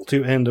goal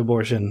to end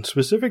abortion,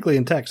 specifically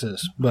in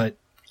Texas, but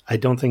I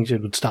don't think she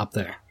would stop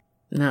there.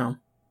 No.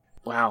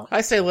 Wow.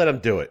 I say let them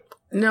do it.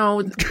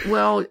 No,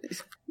 well,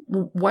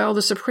 while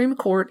the Supreme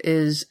Court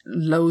is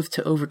loath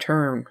to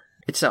overturn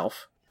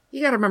itself,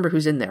 you gotta remember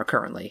who's in there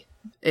currently.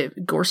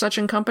 Gorsuch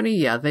and company,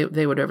 yeah,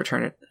 they would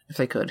overturn it if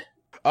they could.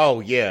 Oh,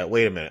 yeah,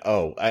 wait a minute.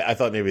 Oh, I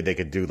thought maybe they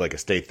could do like a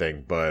state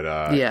thing, but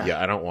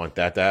yeah, I don't want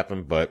that to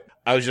happen. But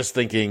I was just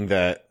thinking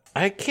that,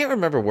 I can't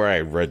remember where I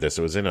read this.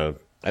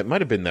 It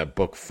might have been that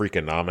book,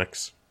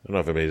 Freakonomics. I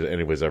don't know if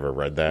anybody's ever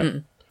read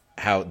that.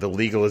 How the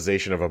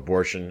legalization of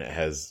abortion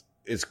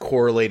is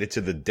correlated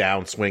to the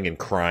downswing in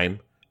crime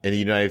in the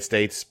United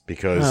States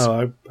because...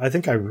 Oh, I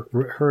think I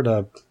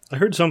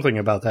heard something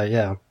about that,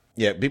 yeah.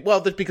 Yeah,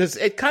 well, because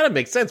it kind of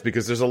makes sense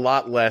because there's a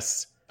lot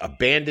less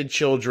abandoned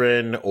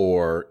children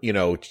or,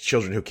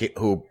 children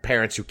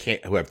parents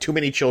who have too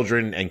many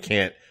children and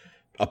can't,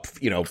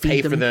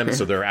 pay for them.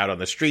 So they're out on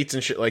the streets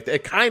and shit like that.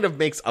 It kind of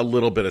makes a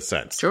little bit of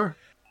sense. Sure.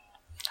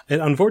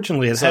 And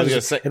unfortunately, it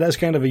has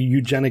kind of a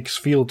eugenics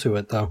feel to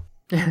it, though.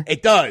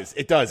 It does.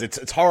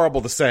 It's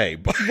horrible to say,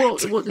 but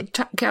well,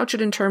 couch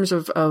it in terms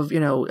of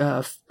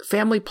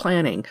family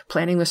planning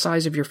the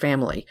size of your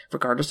family,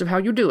 regardless of how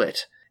you do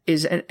it,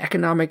 is an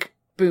economic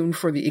boon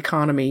for the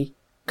economy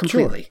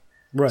completely. Sure.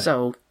 Right.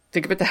 So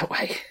think of it that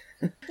way.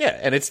 Yeah,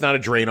 and it's not a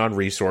drain on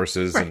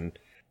resources, right.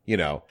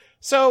 And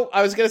So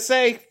I was gonna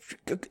say,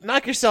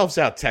 knock yourselves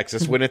out,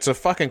 Texas, when it's a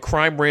fucking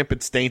crime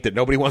rampant state that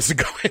nobody wants to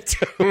go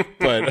into,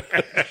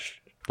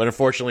 But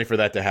unfortunately for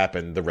that to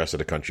happen, the rest of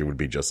the country would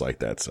be just like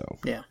that. So,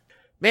 yeah,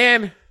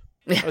 man,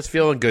 I was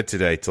feeling good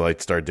today till I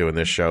started doing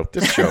this show.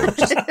 This show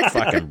just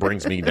fucking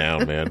brings me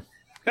down, man.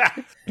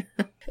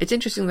 It's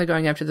interesting they're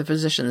going after the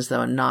physicians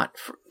though, and not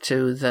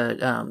to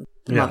the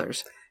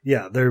mothers.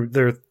 Yeah,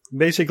 they're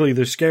basically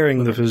they're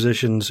scaring the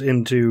physicians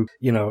into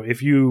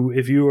if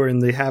you are in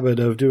the habit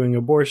of doing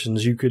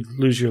abortions, you could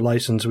lose your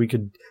license. We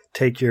could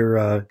take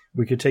your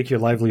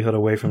livelihood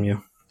away from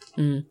you.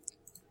 Mm.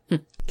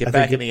 Get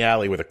back in the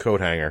alley with a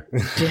coat hanger.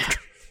 Yeah.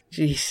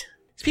 Jeez.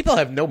 These people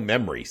have no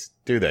memories,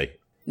 do they?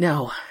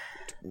 No.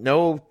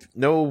 No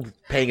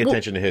paying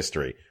attention to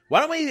history. Why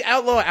don't we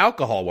outlaw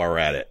alcohol while we're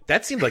at it?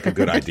 That seems like a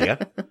good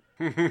idea.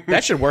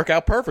 That should work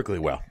out perfectly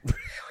well.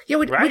 Yeah,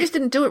 we just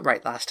didn't do it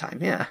right last time,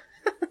 yeah.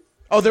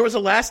 Oh, there was a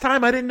last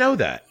time? I didn't know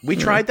that. We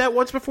tried that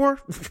once before?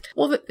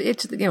 Well,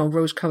 it's,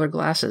 rose-colored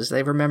glasses.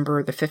 They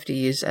remember the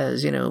 50s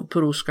as,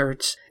 poodle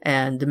skirts,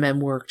 and the men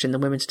worked and the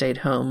women stayed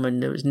home,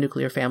 and it was a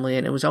nuclear family,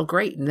 and it was all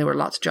great, and there were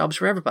lots of jobs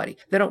for everybody.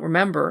 They don't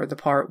remember the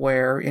part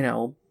where,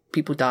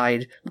 people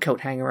died,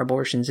 coat hanger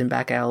abortions in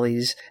back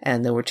alleys,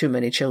 and there were too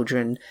many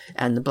children,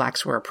 and the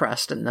blacks were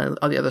oppressed, and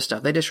all the other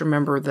stuff. They just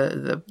remember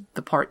the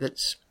part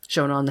that's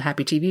shown on the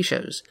happy TV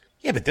shows.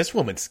 Yeah, but this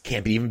woman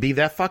can't even be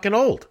that fucking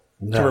old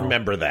to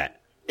remember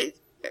that.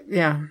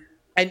 Yeah.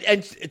 And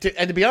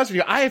to be honest with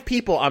you, I have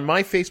people on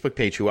my Facebook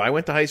page who I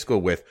went to high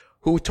school with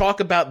who talk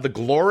about the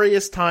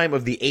glorious time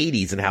of the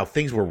 80s and how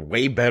things were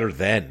way better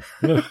then.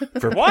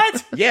 For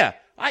what? Yeah.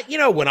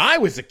 When I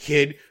was a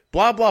kid,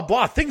 blah, blah,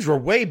 blah, things were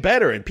way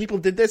better and people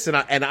did this. And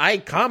I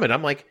comment,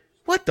 I'm like,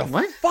 what the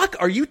fuck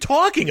are you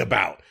talking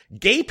about?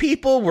 Gay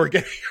people were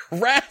getting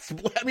harassed.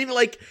 I mean,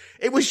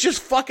 it was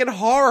just fucking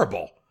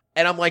horrible.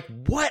 And I'm like,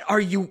 what?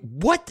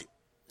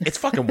 It's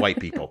fucking white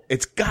people.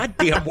 It's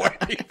goddamn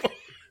white people.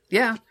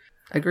 Yeah,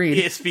 agreed.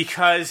 It's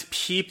because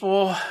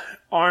people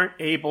aren't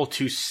able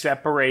to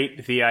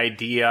separate the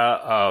idea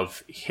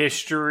of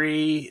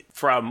history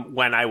from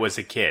when I was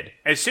a kid.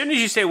 As soon as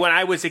you say when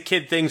I was a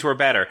kid, things were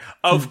better.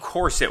 Of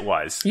course it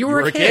was. You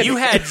were a kid. You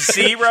had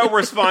zero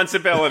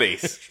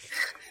responsibilities.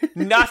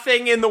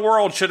 Nothing in the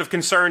world should have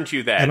concerned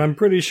you then. And I'm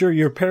pretty sure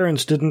your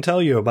parents didn't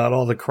tell you about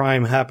all the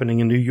crime happening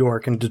in New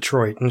York and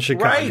Detroit and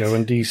Chicago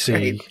and D.C.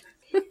 Right.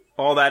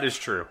 All that is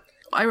true.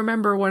 I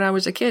remember when I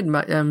was a kid,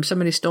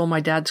 somebody stole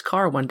my dad's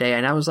car one day,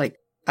 and I was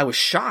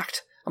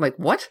shocked. I'm like,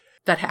 what?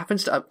 That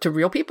happens to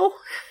real people?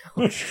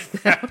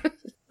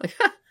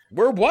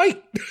 We're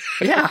white.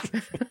 Yeah.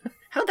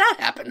 How'd that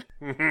happen?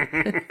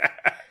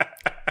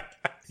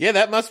 Yeah,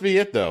 that must be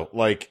it, though.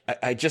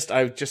 I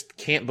just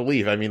can't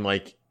believe. I mean,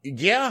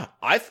 yeah,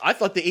 I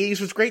thought the 80s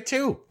was great,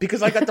 too,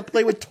 because I got to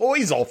play with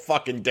toys all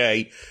fucking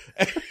day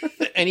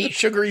and eat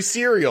sugary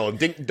cereal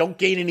and don't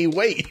gain any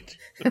weight.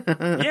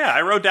 Yeah,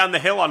 I rode down the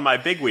hill on my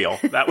big wheel.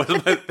 That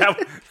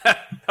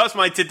was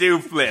my to-do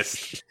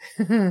list.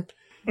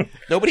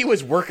 Nobody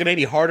was working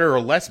any harder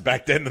or less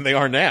back then than they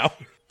are now.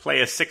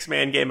 Play a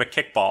 6-man game of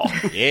kickball.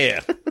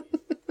 Yeah.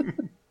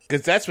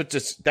 Because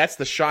that's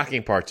the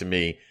shocking part to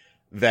me,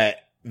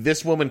 that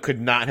this woman could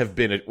not have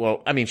been,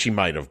 well, I mean, she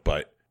might have,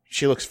 but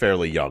she looks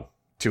fairly young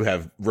to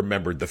have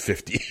remembered the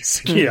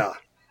 50s. Yeah.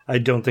 I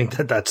don't think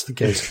that's the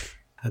case.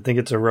 I think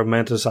it's a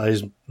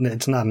romanticized,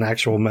 it's not an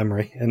actual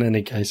memory in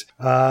any case.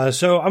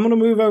 So I'm going to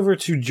move over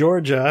to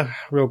Georgia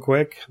real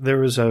quick. There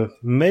was a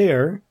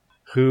mayor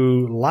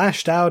who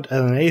lashed out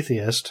at an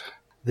atheist.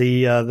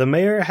 The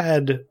mayor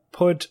had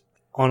put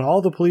on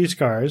all the police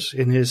cars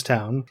in his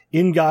town,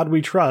 "In God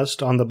We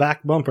Trust," on the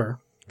back bumper.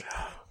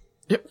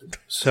 Yep.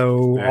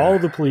 So all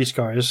the police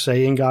cars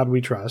say "In God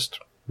We Trust"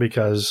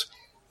 because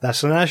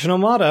that's the national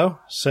motto.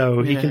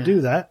 So he can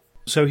do that.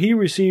 So he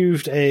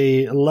received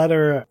a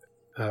letter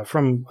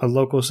from a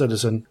local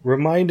citizen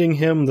reminding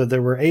him that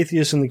there were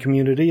atheists in the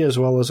community as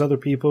well as other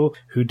people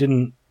who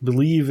didn't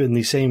believe in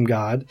the same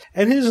God.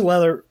 And his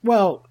letter,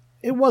 well,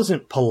 it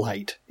wasn't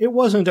polite. It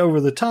wasn't over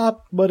the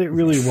top, but it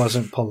really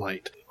wasn't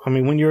polite. I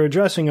mean, when you're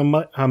addressing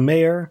a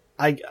mayor,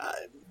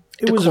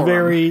 it was a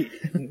very,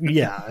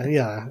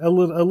 a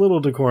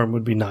little decorum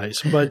would be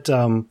nice. But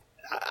I'm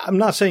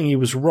not saying he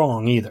was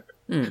wrong either.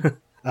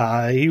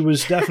 He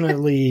was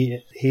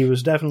definitely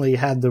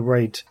had the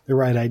right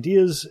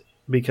ideas,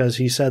 because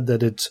he said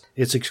that it's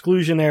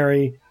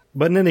exclusionary.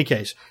 But in any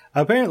case,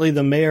 apparently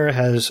the mayor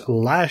has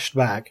lashed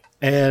back,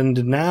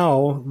 and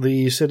now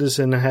the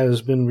citizen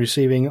has been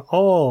receiving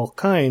all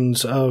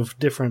kinds of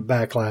different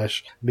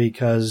backlash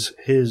because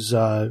his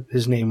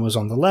name was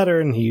on the letter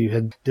and he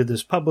did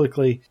this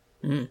publicly.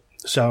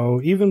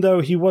 So even though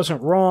he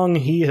wasn't wrong,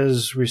 he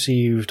has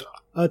received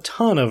a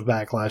ton of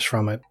backlash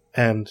from it.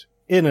 And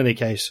in any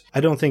case, I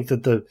don't think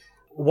that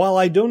while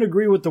I don't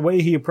agree with the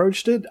way he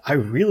approached it, I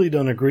really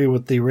don't agree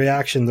with the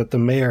reaction that the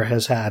mayor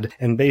has had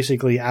and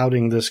basically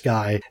outing this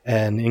guy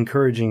and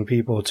encouraging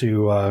people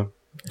to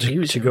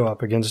go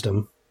up against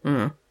him.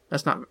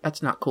 That's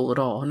not cool at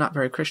all. Not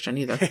very Christian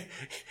either.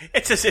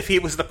 It's as if he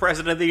was the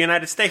president of the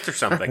United States or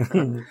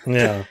something.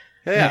 Yeah.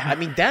 Yeah, I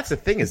mean, that's the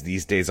thing is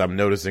these days I'm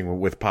noticing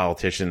with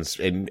politicians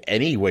in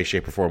any way,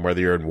 shape, or form, whether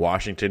you're in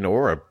Washington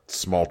or a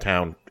small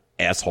town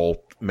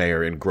asshole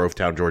mayor in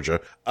Grovetown,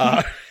 Georgia,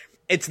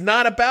 it's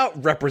not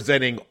about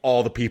representing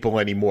all the people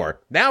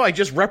anymore. Now I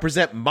just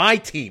represent my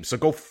team, so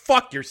go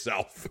fuck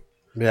yourself.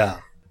 Yeah.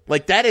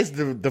 That is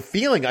the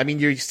feeling. I mean,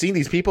 you're seeing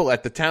these people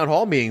at the town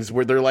hall meetings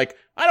where they're like,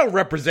 I don't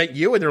represent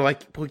you. And they're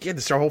like, well, yeah,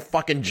 this is our whole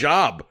fucking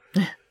job.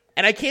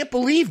 And I can't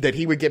believe that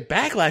he would get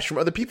backlash from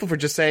other people for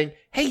just saying,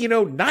 hey,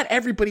 not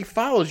everybody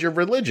follows your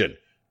religion.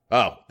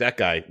 Oh, that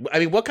guy. I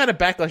mean, what kind of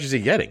backlash is he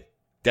getting?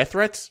 Death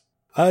threats?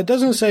 It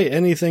doesn't say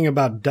anything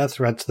about death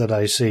threats that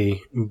I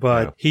see,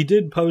 but he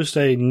did post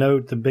a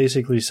note that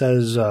basically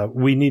says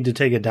we need to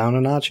take it down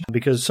a notch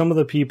because some of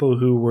the people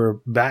who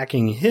were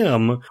backing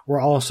him were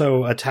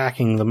also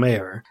attacking the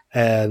mayor.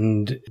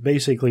 And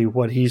basically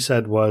what he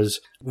said was,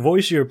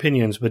 voice your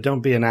opinions, but don't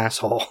be an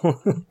asshole.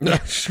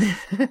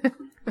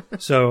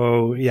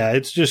 So, yeah,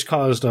 it's just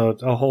caused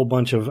a whole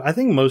bunch of, I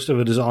think most of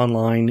it is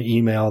online,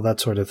 email, that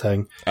sort of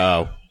thing.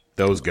 Oh,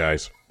 those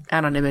guys.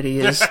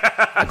 Anonymity is...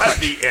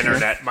 The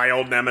internet, my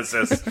old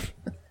nemesis.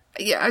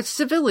 Yeah,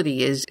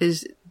 civility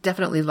is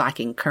definitely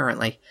lacking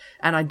currently.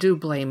 And I do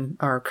blame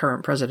our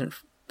current president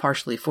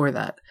partially for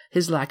that.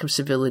 His lack of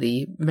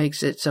civility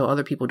makes it so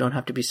other people don't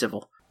have to be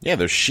civil. Yeah,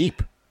 they're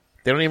sheep.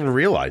 They don't even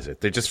realize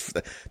it.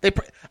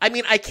 I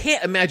mean, I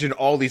can't imagine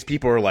all these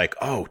people are like,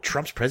 oh,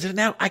 Trump's president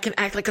now? I can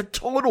act like a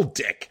total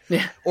dick.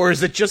 Yeah. Or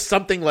is it just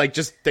something like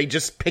they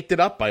just picked it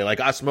up by like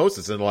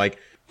osmosis and like,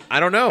 I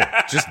don't know,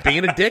 just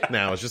being a dick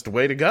now is just the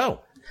way to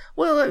go.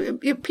 Well,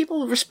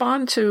 people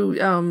respond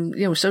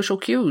to, social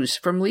cues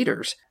from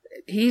leaders.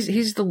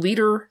 He's the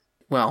leader.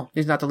 Well,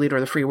 he's not the leader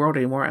of the free world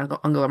anymore.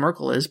 Angela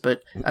Merkel is,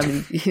 but I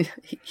mean,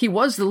 he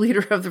was the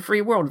leader of the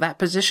free world. That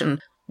position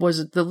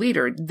was the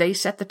leader. They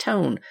set the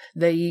tone.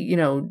 They,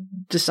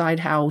 decide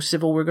how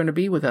civil we're going to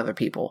be with other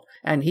people.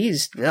 And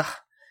he's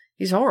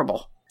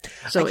horrible.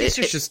 So I guess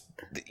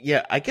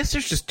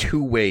there's just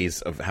two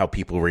ways of how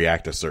people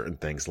react to certain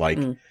things. Like,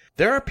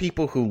 there are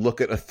people who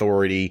look at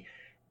authority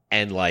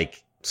and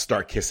like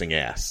start kissing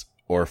ass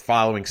or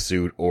following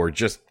suit or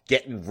just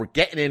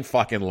getting in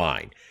fucking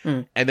line.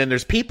 And then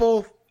there's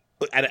people,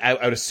 and I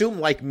would assume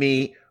like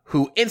me,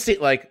 who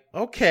instantly like,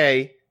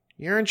 okay,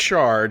 you're in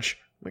charge.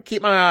 I'm going to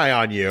keep my eye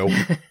on you.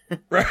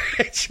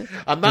 Right?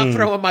 I'm not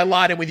throwing my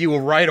lot in with you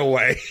right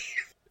away.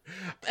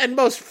 And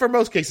for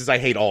most cases, I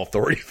hate all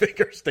authority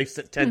figures. They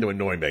tend to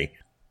annoy me.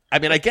 I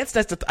mean, I guess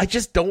I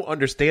just don't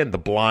understand the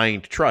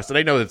blind trust. And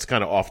I know that's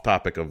kind of off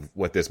topic of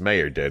what this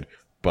mayor did,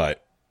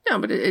 but. No,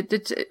 but I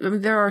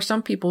mean, there are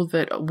some people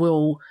that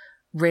will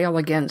rail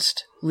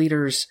against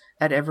leaders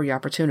at every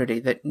opportunity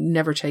that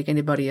never take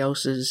anybody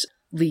else's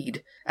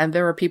lead. And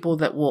there are people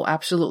that will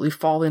absolutely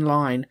fall in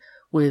line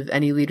with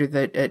any leader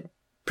that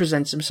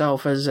presents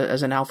himself as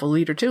an alpha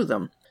leader to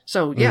them.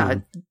 So, yeah,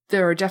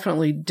 there are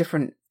definitely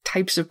different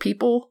types of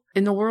people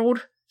in the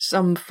world,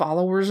 some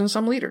followers and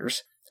some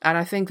leaders. And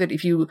I think that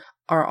if you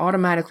are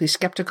automatically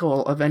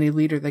skeptical of any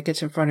leader that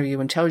gets in front of you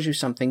and tells you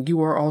something,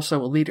 you are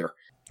also a leader.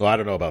 Well, I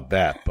don't know about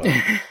that, but...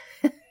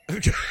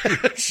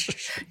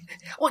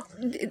 Well,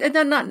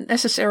 not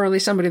necessarily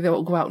somebody that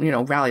will go out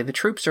and, rally the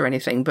troops or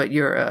anything, but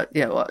you're, I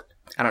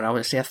don't know, I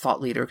would say a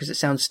thought leader because it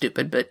sounds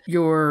stupid, but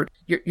you're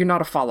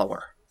not a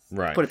follower.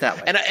 Right. Put it that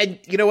way. And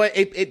you know what?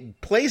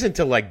 It plays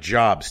into like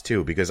jobs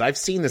too, because I've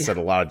seen this at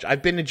a lot of,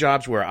 I've been in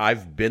jobs where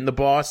I've been the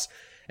boss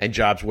and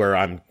jobs where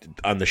I'm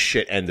on the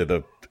shit end of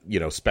the,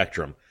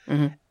 spectrum.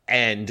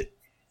 And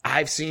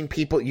I've seen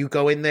people, you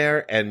go in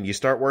there and you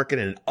start working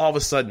and all of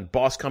a sudden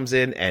boss comes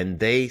in and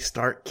they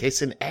start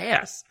kissing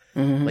ass.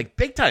 Like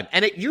big time.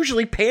 And it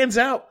usually pans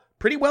out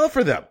pretty well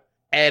for them.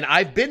 And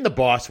I've been the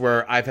boss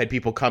where I've had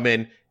people come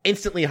in,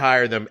 instantly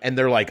hire them, and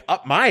they're like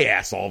up my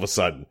ass all of a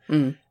sudden.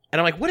 And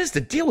I'm like, what is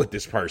the deal with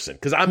this person?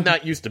 Because I'm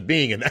not used to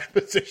being in that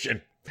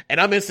position.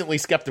 And I'm instantly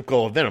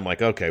skeptical of them. I'm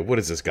like, okay, what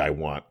does this guy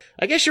want?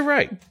 I guess you're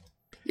right.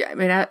 Yeah, I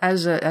mean,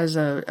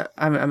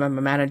 I'm a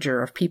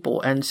manager of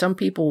people, and some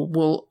people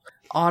will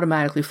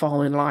automatically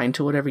fall in line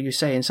to whatever you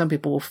say, and some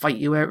people will fight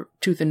you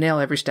tooth and nail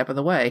every step of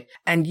the way.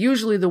 And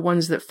usually the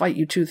ones that fight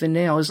you tooth and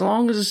nail, as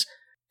long as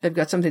they've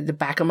got something to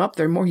back them up,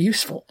 they're more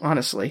useful,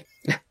 honestly,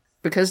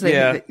 because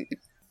they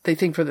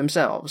think for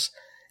themselves,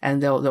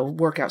 and they'll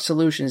work out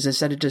solutions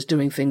instead of just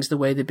doing things the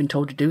way they've been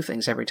told to do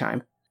things every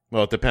time.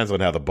 Well, it depends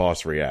on how the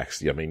boss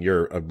reacts. I mean,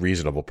 you're a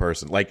reasonable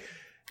person. Like,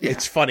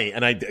 it's funny,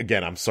 and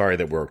I'm sorry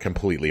that we're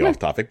completely off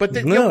topic, but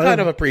you'll kind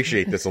of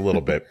appreciate this a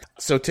little bit.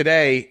 So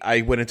today,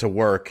 I went into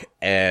work,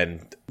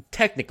 and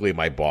technically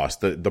my boss,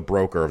 the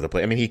broker of the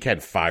place, I mean, he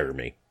can fire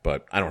me,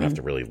 but I don't have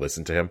to really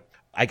listen to him.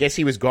 I guess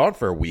he was gone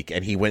for a week,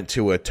 and he went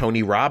to a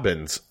Tony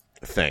Robbins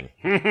thing.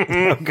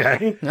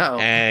 Okay. No.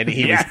 And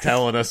he was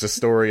telling us a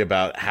story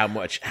about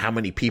how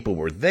many people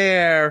were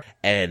there,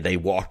 and they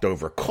walked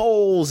over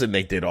coals, and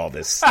they did all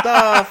this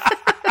stuff.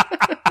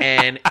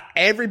 And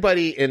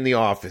everybody in the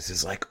office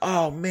is like,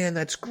 oh man,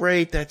 that's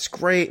great,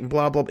 and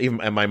blah, blah, blah.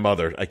 And my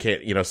mother, I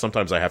can't,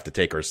 sometimes I have to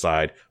take her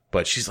side,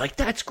 but she's like,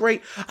 that's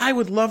great. I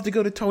would love to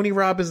go to Tony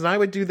Robbins and I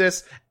would do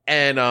this.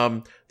 And,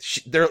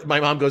 my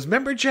mom goes,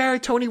 remember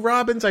Jared, Tony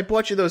Robbins? I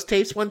bought you those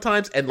tapes one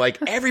time. And like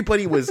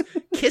everybody was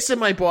kissing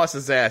my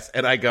boss's ass.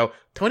 And I go,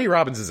 Tony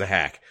Robbins is a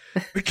hack.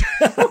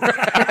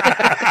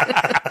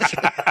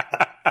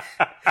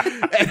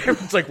 And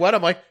everyone's like, what?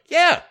 I'm like,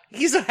 yeah,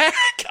 he's a hack.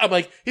 I'm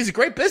like, he's a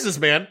great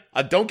businessman.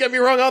 Don't get me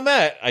wrong on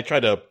that. I try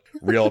to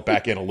reel it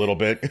back in a little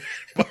bit.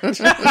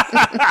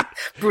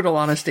 Brutal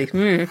honesty.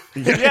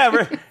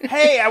 Yeah.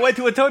 Hey, I went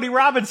to a Tony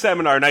Robbins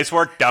seminar. Nice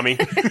work, dummy.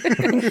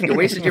 You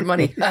wasted your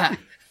money.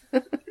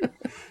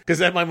 Because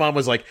then my mom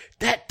was like,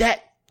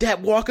 that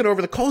Dad, walking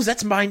over the coals,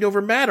 that's mind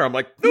over matter. I'm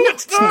like, no,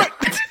 it's not.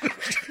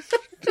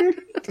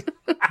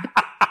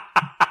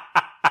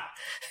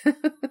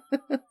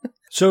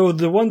 So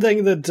the one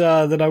thing that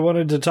I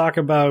wanted to talk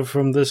about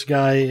from this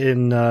guy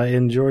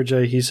in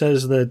Georgia, he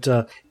says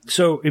that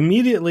so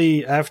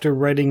immediately after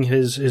writing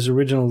his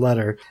original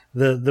letter,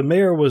 the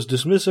mayor was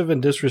dismissive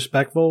and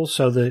disrespectful,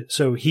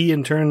 so he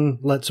in turn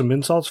let some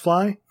insults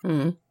fly.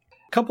 Mm-hmm.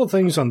 A couple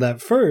things on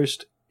that.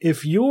 First,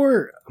 if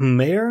you're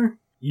mayor,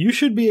 you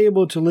should be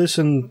able to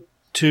listen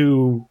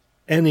to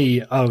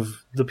any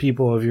of the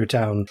people of your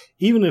town,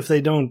 even if they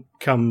don't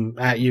come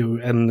at you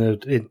in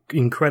an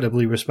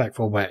incredibly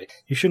respectful way.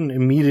 You shouldn't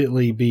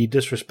immediately be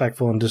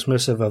disrespectful and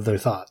dismissive of their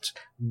thoughts.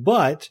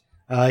 But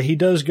he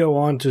does go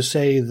on to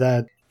say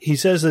that he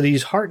says that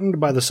he's heartened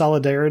by the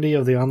solidarity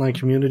of the online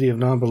community of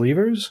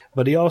non-believers,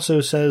 but he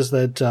also says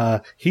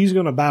that he's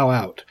going to bow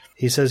out.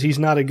 He says he's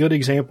not a good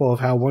example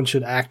of how one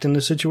should act in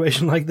a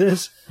situation like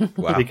this,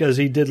 wow. Because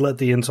he did let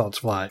the insults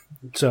fly.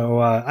 So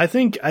I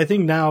think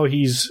now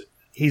he's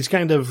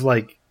kind of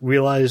like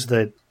realized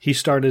that he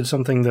started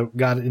something that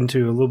got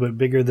into a little bit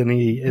bigger than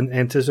he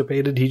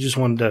anticipated. He just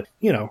wanted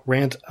to,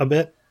 rant a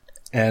bit.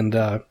 And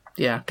got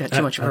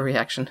too much of a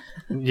reaction.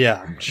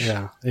 Yeah,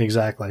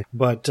 exactly.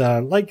 But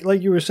like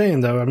you were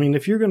saying, though, I mean,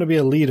 if you're going to be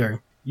a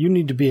leader, you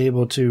need to be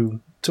able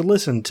to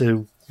listen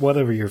to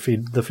whatever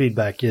the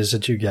feedback is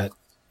that you get.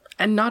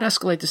 And not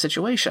escalate the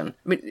situation.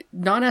 I mean,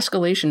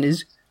 non-escalation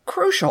is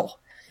crucial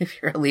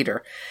if you're a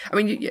leader. I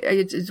mean,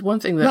 it's one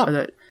thing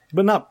that...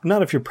 But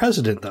not if you're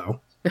president,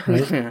 though.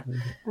 Right?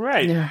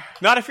 Right. Yeah.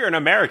 Not if you're an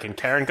American,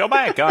 Karen. Go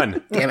buy a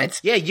gun. Damn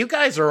it. Yeah, you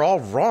guys are all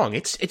wrong.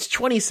 It's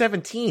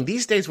 2017.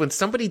 These days, when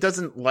somebody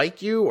doesn't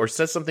like you or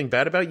says something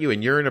bad about you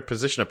and you're in a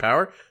position of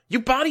power, you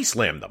body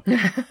slam them.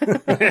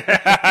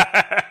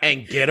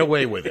 And get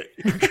away with it.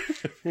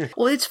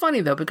 Well, it's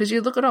funny, though, because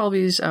you look at all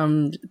these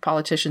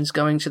politicians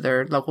going to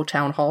their local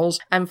town halls,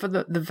 and for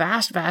the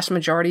vast, vast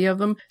majority of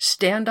them,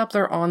 stand up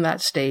there on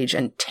that stage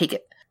and take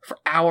it for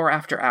hour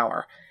after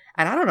hour.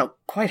 And I don't know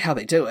quite how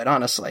they do it,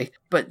 honestly,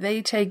 but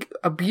they take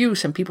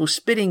abuse and people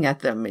spitting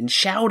at them and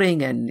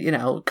shouting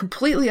and,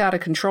 completely out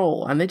of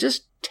control, and they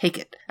just take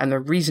it, and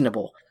they're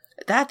reasonable.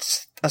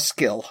 That's a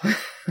skill.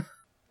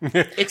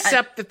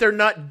 Except that they're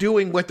not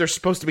doing what they're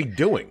supposed to be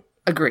doing.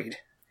 Agreed.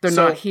 They're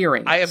not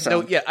hearing. I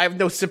have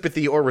no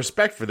sympathy or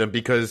respect for them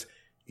because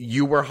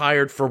you were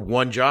hired for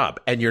one job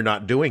and you're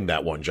not doing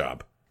that one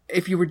job.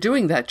 If you were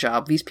doing that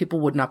job, these people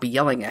would not be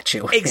yelling at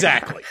you.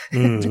 Exactly.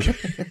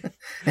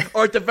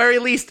 Or at the very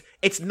least,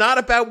 it's not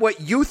about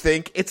what you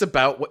think. It's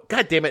about what,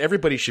 God damn it,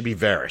 everybody should be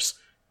Varys.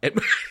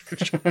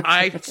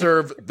 I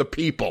serve the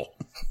people.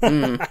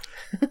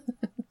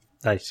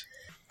 Nice.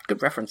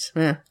 Good reference.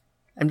 Yeah.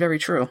 And very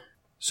true.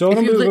 So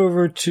I'll move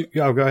over to...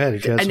 Oh, go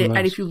ahead.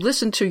 And if you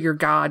listen to your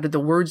God, the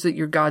words that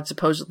your God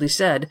supposedly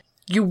said,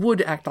 you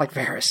would act like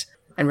Varys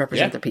and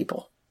represent the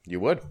people.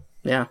 You would.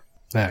 Yeah.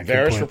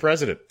 Varys for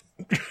president.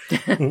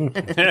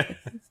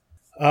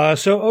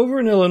 So over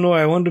in Illinois,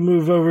 I wanted to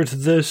move over to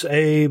this.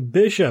 A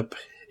bishop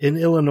in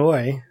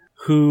Illinois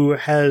who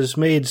has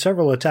made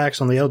several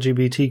attacks on the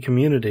LGBT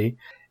community.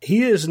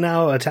 He is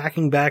now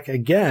attacking back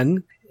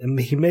again.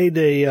 He made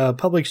a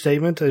public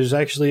statement. There's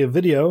actually a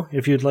video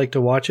if you'd like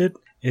to watch it.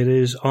 It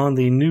is on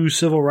the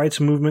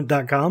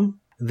newcivilrightsmovement.com.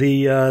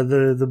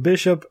 The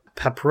bishop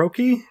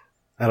Paprocki,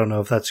 I don't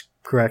know if that's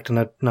correct.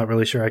 I'm not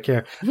really sure I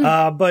care.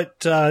 But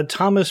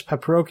Thomas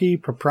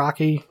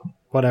Paprocki,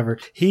 whatever.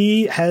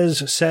 He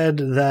has said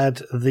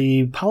that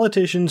the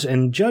politicians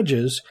and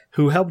judges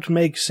who helped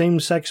make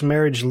same-sex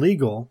marriage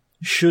legal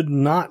should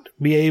not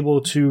be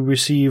able to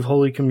receive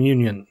Holy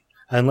Communion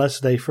unless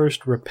they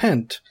first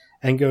repent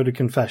and go to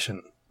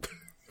confession.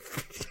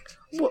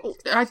 Well,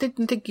 I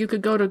didn't think you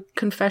could go to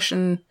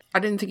confession. I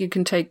didn't think you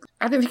could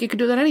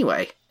do that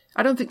anyway.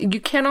 I don't think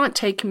you cannot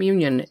take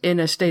communion in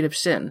a state of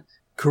sin.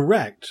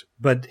 Correct.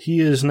 But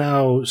he is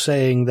now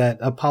saying that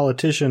a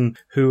politician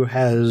who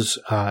has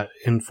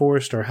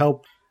enforced or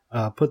helped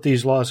put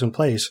these laws in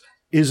place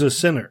is a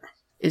sinner.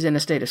 Is in a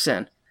state of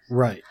sin.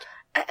 Right.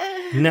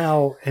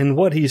 Now, and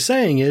what he's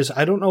saying is,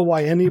 I don't know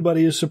why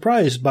anybody is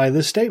surprised by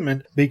this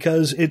statement,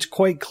 because it's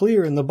quite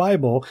clear in the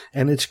Bible,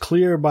 and it's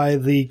clear by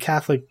the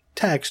Catholic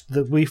text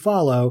that we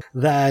follow,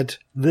 that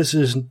this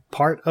is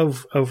part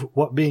of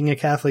what being a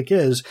Catholic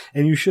is,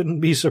 and you shouldn't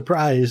be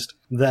surprised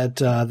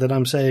that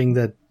I'm saying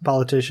that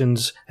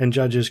politicians and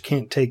judges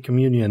can't take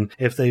communion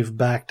if they've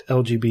backed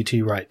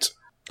LGBT rights.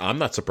 I'm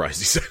not surprised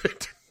he said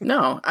it.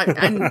 No,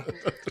 I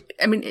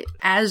mean,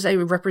 as a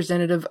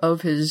representative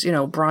of his,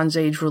 Bronze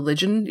Age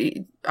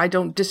religion, I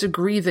don't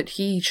disagree that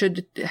he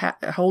should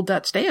hold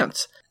that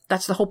stance.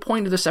 That's the whole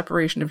point of the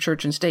separation of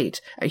church and state.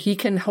 He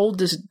can hold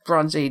this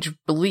Bronze Age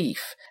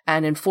belief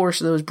and enforce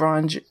those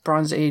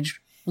Bronze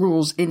Age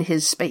rules in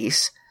his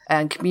space,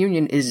 and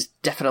communion is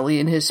definitely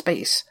in his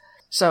space.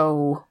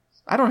 So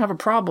I don't have a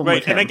problem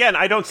with him. And again,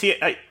 I don't see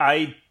it.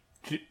 I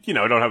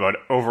don't have an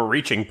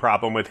overreaching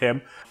problem with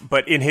him,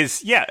 but in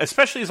his,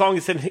 especially as long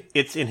as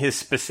it's in his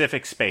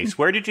specific space.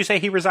 Where did you say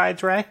he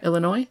resides, Ray?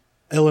 Illinois.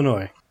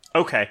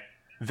 Okay.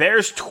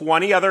 there's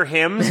 20 other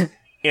hymns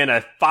in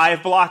a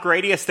 5-block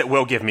radius that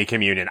will give me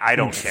communion. I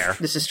don't care.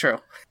 This is true.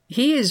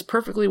 He is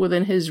perfectly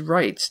within his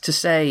rights to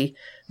say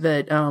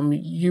that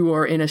you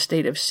are in a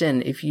state of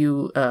sin if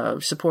you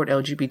support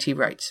LGBT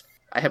rights.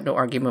 I have no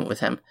argument with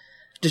him.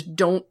 Just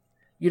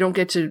you don't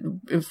get to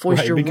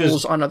enforce your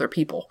rules on other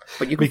people,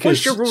 but you can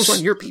force your rules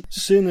on your people.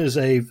 Sin is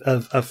a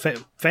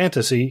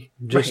fantasy,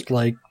 just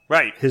like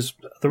the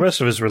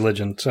rest of his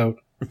religion. So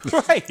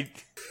right,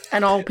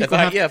 and all people.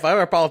 If I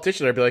were a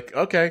politician, I'd be like,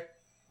 okay,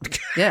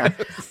 yeah,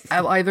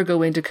 I'll either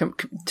go into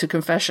to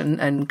confession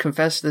and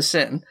confess the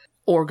sin,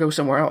 or go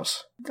somewhere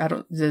else. I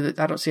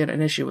don't see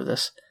an issue with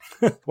this.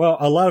 Well,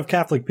 a lot of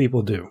Catholic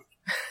people do.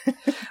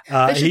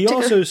 He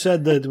also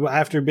said that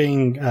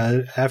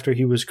after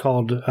he was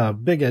called a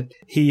bigot,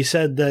 he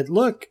said that,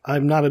 look,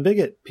 I'm not a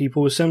bigot.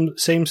 People with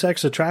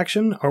same-sex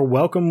attraction are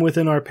welcome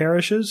within our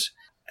parishes.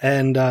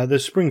 And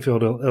this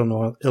Springfield,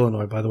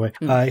 Illinois, by the way.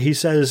 He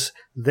says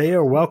they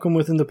are welcome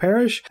within the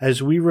parish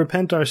as we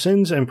repent our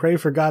sins and pray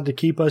for God to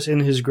keep us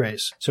in his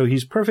grace. So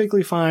he's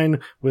perfectly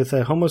fine with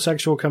a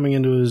homosexual coming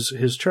into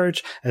his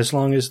church as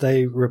long as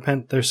they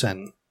repent their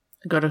sin.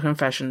 Go to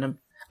confession.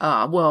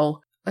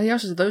 Well, he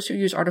also says those who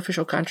use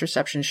artificial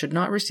contraception should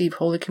not receive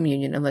Holy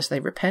Communion unless they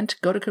repent,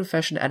 go to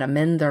confession, and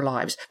amend their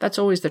lives. That's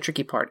always the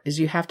tricky part, is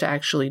you have to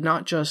actually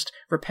not just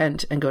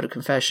repent and go to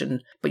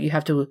confession, but you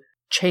have to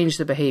change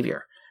the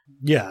behavior.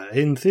 Yeah,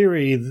 in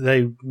theory,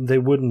 they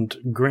wouldn't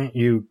grant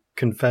you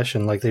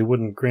confession, like they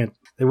wouldn't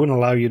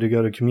allow you to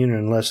go to communion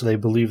unless they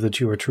believe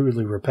that you are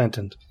truly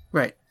repentant.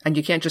 Right. And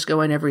you can't just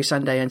go in every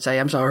Sunday and say,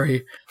 I'm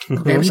sorry.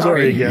 Okay, I'm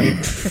sorry again.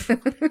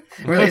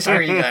 Really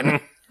sorry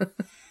again.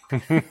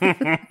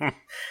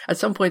 At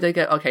some point they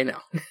go, okay, no.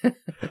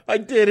 I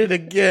did it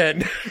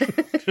again.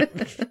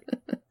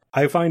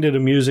 I find it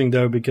amusing,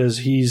 though, because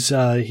he's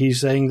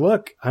saying,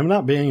 look, I'm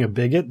not being a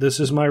bigot. This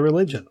is my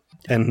religion.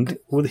 And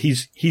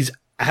he's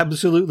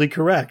absolutely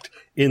correct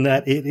in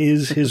that it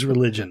is his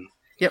religion.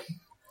 Yep.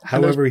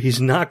 However,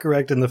 he's not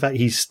correct in the fact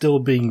he's still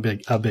being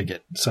a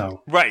bigot.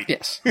 So right.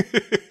 Yes.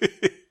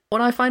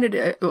 Well, I find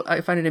it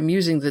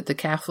amusing that the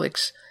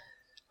Catholics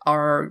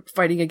are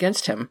fighting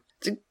against him.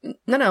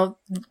 No,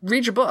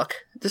 read your book.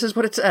 This is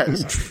what it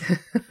says.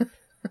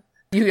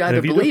 You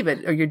either believe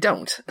it or you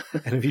don't.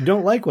 And if you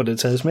don't like what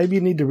it says, maybe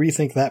you need to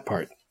rethink that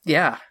part.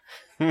 Yeah.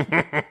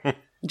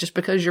 Just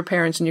because your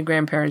parents and your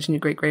grandparents and your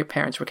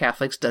great-great-parents were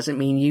Catholics doesn't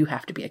mean you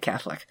have to be a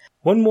Catholic.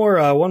 One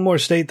more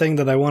state thing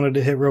that I wanted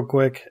to hit real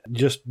quick,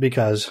 just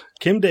because.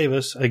 Kim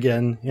Davis,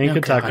 again, in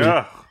Kentucky.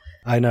 God.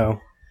 I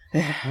know.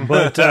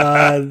 But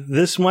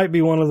this might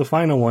be one of the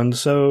final ones.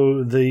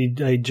 So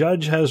a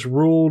judge has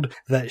ruled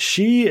that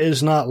she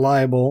is not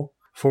liable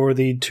for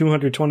the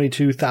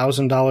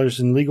 $222,000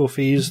 in legal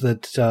fees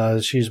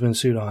that she's been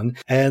sued on,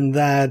 and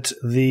that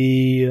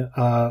the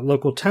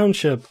local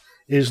township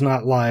is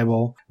not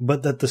liable,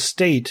 but that the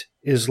state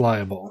is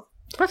liable.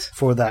 What?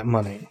 For that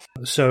money.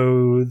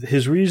 So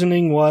his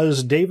reasoning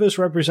was Davis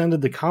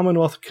represented the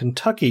Commonwealth of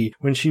Kentucky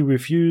when she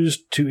refused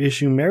to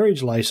issue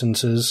marriage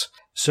licenses,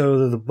 so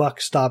that the buck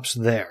stops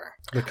there,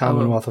 the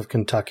Commonwealth of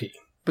Kentucky.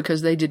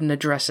 Because they didn't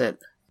address it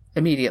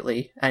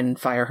immediately and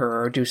fire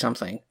her or do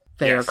something.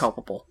 They are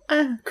culpable.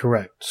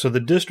 Correct. So the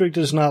district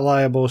is not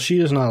liable,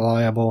 she is not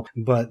liable,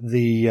 but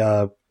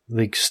the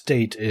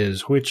state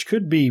is, which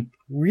could be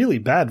really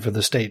bad for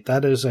the state.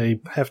 That is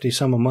a hefty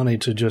sum of money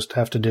to just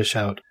have to dish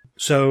out.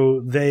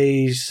 So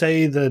they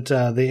say that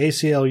the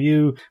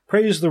ACLU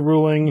praised the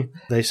ruling.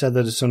 They said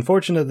that it's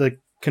unfortunate that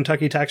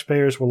Kentucky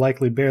taxpayers will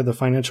likely bear the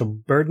financial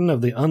burden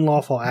of the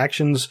unlawful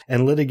actions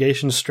and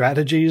litigation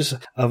strategies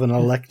of an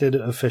elected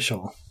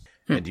official.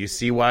 And do you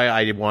see why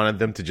I wanted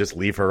them to just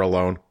leave her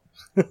alone?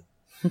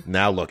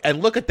 Now look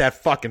at that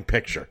fucking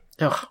picture.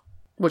 Ugh.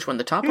 Which one,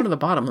 the top one or the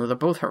bottom? They're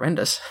both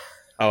horrendous.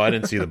 Oh, I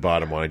didn't see the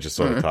bottom one. I just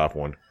saw the top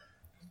one.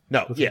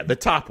 No, yeah, the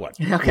top one.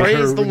 Okay.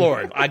 Praise the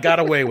Lord. I got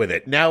away with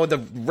it. Now the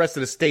rest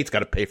of the state's got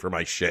to pay for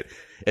my shit.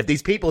 If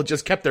these people had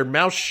just kept their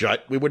mouths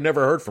shut, we would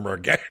never heard from her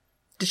again.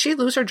 Did she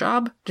lose her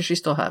job? Does she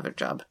still have her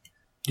job?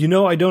 You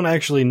know, I don't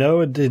actually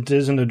know. It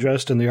isn't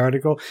addressed in the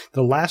article.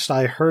 The last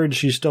I heard,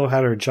 she still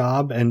had her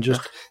job, and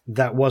just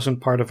that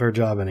wasn't part of her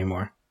job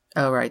anymore.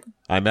 Oh, right.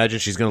 I imagine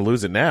she's going to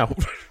lose it now.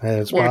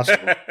 It's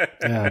possible.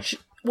 Yeah.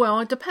 Well,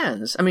 it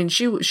depends. I mean,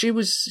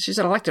 she's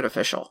an elected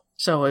official,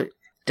 so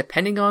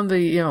depending on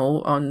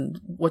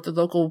on what the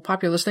local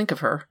populace think of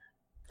her.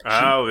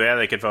 Oh, yeah,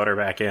 they could vote her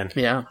back in.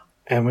 Yeah.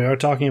 And we are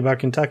talking about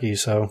Kentucky,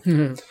 so.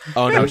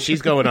 Oh, no,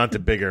 she's going on to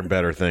bigger and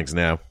better things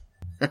now.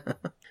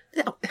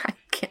 No, I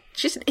can't.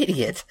 She's an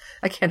idiot.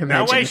 I can't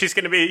imagine. No way, she's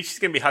gonna be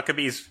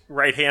Huckabee's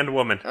right-hand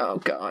woman. Oh,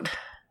 God.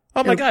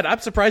 Oh, my God, I'm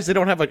surprised she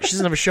doesn't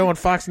have a show on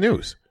Fox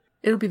News.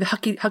 It'll be the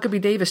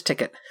Huckabee Davis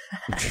ticket.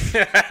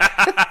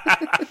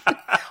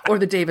 Or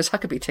the Davis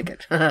Huckabee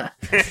ticket.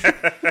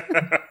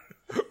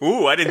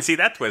 Ooh, I didn't see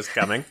that twist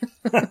coming.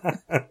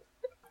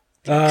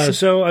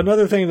 So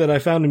another thing that I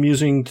found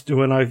amusing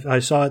when I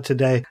saw it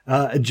today,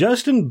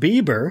 Justin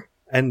Bieber,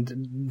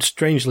 and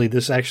strangely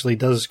this actually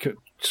does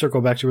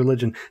circle back to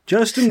religion,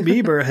 Justin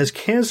Bieber has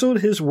canceled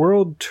his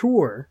world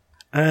tour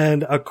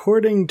And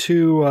according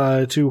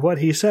to what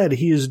he said,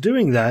 he is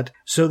doing that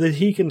so that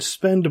he can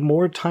spend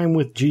more time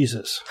with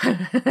Jesus.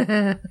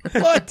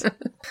 What?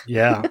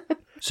 Yeah.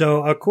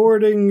 So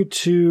according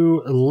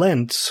to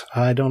Lentz,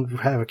 I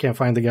can't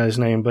find the guy's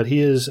name, but he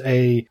is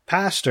a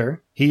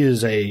pastor. He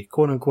is a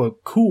quote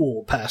unquote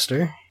cool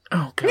pastor.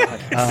 Oh,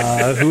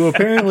 God. Who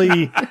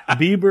apparently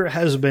Bieber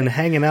has been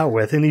hanging out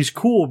with. And he's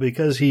cool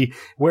because he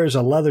wears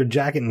a leather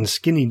jacket and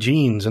skinny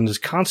jeans and is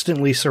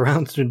constantly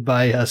surrounded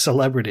by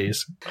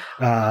celebrities,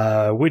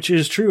 which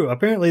is true.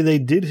 Apparently they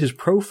did his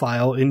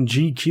profile in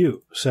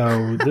GQ.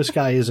 So this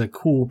guy is a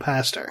cool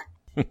pastor.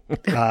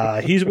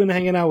 He's been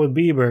hanging out with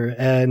Bieber,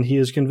 and he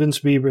has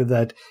convinced Bieber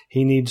that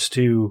he needs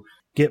to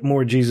get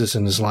more Jesus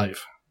in his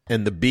life.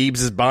 And the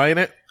Biebs is buying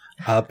it?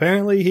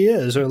 Apparently he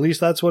is, or at least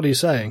that's what he's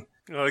saying.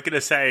 I was going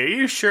to say, are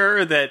you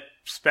sure that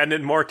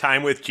spending more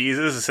time with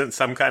Jesus isn't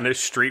some kind of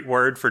street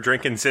word for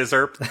drinking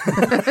scissor?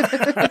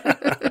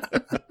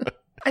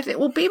 I think,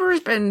 well, Bieber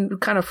has been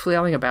kind of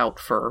flailing about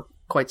for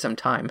quite some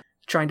time,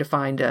 trying to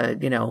find a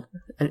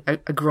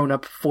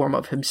grown-up form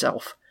of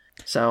himself.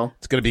 So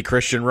it's going to be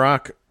Christian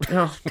rock.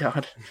 Oh,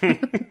 God.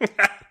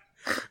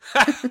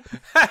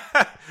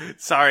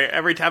 Sorry,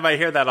 every time I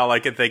hear that, all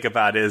I can think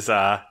about is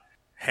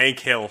Hank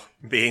Hill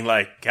being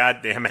like,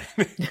 God damn it.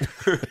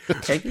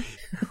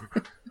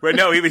 But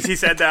no, he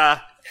said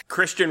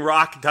Christian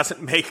rock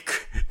doesn't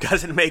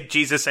make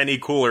Jesus any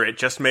cooler. It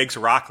just makes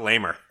rock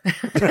lamer.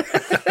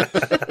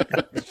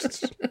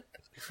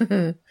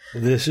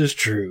 This is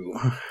true.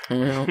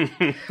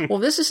 Well,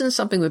 this isn't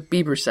something that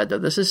Bieber said, though.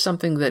 This is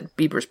something that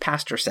Bieber's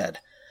pastor said.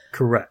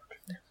 Correct.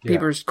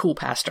 Bieber's cool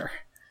pastor.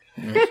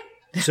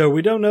 So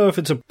we don't know if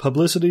it's a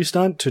publicity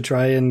stunt to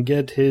try and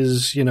get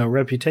his,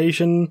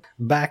 reputation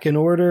back in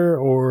order,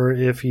 or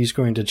if he's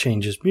going to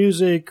change his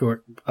music,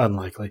 or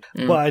unlikely.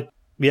 But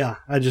yeah,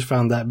 I just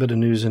found that bit of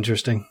news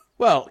interesting.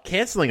 Well,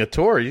 canceling a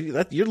tour,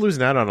 you're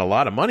losing out on a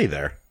lot of money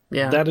there.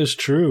 Yeah, that is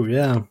true.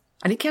 Yeah,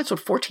 and he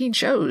canceled 14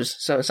 shows,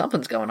 so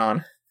something's going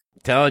on.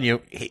 Telling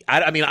you,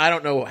 I mean, I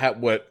don't know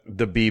what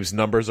the Biebs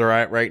numbers are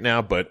at right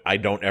now, but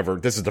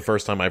this is the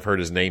first time I've heard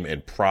his name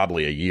in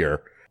probably a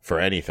year for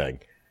anything.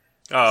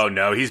 Oh,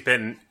 no, he's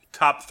been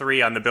top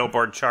 3 on the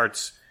Billboard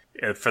charts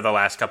for the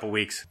last couple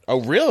weeks.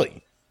 Oh,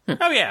 really?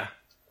 Oh, yeah.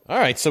 All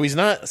right, so he's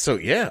not,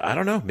 yeah, I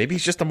don't know. Maybe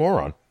he's just a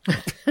moron.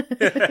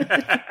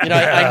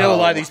 I know a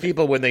lot of these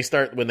people when they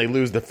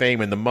lose the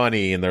fame and the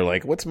money, and they're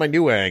like, what's my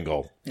new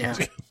angle? Yeah.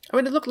 I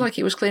mean, it looked like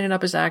he was cleaning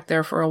up his act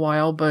there for a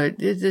while, but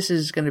this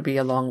is going to be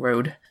a long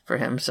road for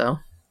him, so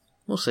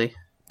we'll see.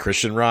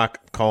 Christian rock,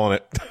 calling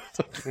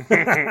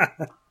it.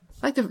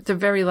 Like the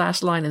very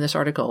last line in this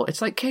article,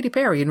 it's like Katy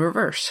Perry in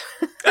reverse.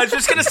 I was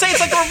just going to say, it's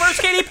like reverse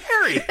Katy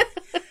Perry.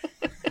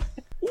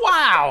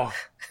 Wow.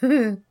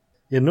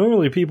 Yeah,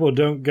 normally people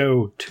don't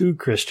go to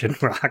Christian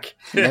rock.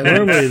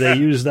 Normally they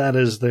use that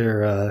as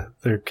their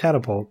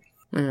catapult.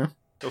 Yeah.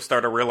 They'll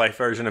start a real-life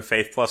version of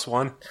Faith Plus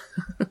One.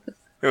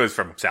 It was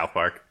from South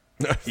Park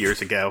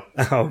years ago.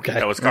 Oh, okay.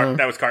 That was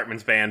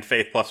Cartman's band,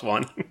 Faith Plus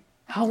One.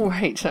 Oh,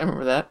 right. I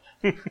remember that.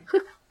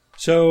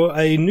 So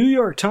a New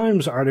York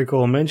Times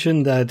article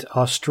mentioned that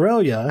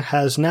Australia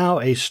has now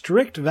a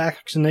strict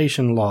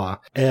vaccination law,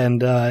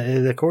 and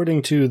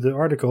according to the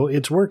article,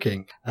 it's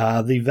working.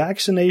 The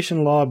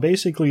vaccination law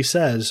basically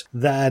says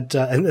that,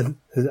 and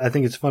I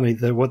think it's funny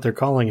that what they're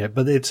calling it,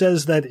 but it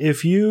says that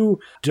if you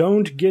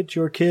don't get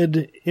your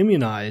kid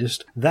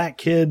immunized, that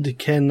kid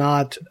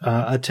cannot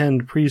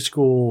attend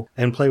preschool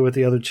and play with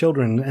the other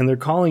children, and they're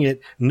calling it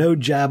no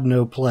jab,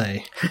 no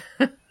play.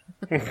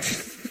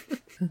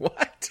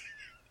 What?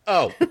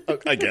 Oh,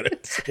 I get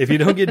it. If you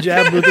don't get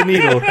jabbed with a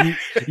needle,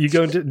 you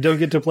don't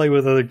get to play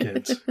with other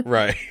kids.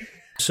 Right.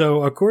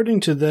 So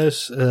according to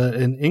this,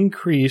 an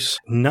increase,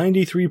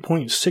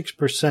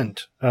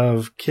 93.6%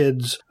 of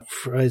kids,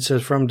 it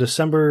says from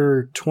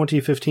December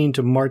 2015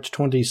 to March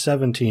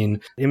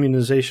 2017,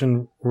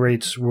 immunization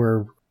rates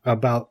were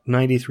about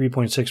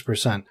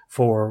 93.6%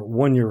 for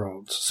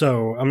 1-year-olds.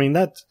 So, I mean,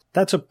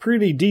 that's a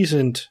pretty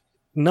decent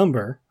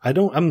number.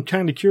 I'm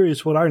kind of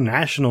curious what our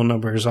national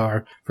numbers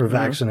are for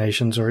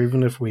vaccinations, or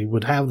even if we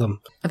would have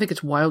them. I think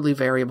it's wildly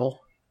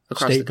variable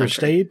across state the country.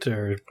 State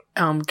or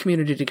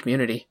community to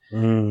community. I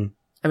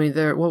mean,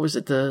 what was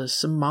it? The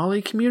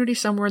Somali community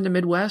somewhere in the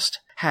Midwest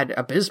had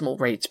abysmal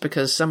rates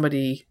because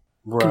somebody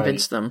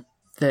convinced them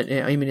that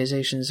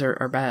immunizations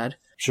are bad.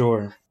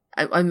 Sure.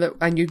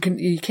 And you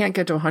can't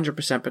get to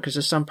 100% because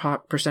there's some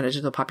percentage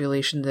of the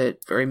population that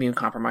are immune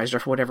compromised or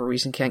for whatever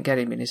reason can't get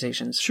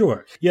immunizations.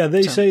 Sure. Yeah,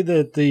 they say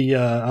that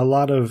a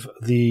lot of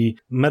the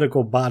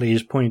medical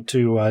bodies point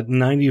to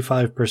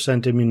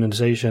 95%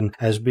 immunization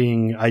as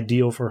being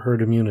ideal for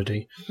herd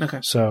immunity. Okay.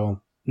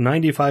 So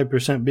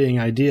 95% being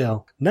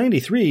ideal,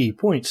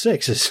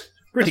 93.6 is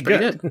pretty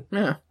good.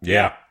 Yeah.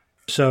 Yeah.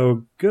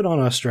 So good on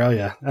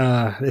Australia.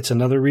 It's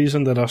another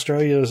reason that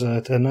Australia is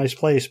a nice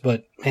place,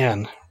 but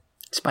man,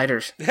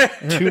 spiders.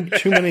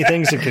 too many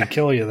things that could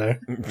kill you there.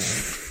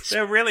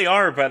 There really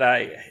are, but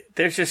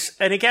there's just,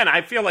 and again,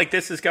 I feel like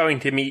this is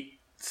going to meet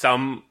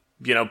some,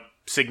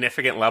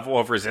 significant level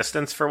of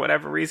resistance for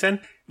whatever reason.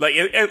 Like,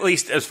 at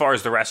least as far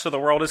as the rest of the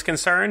world is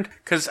concerned.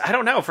 Because, I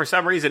don't know, for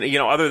some reason,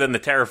 other than the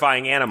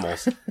terrifying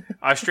animals,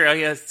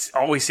 Australia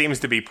always seems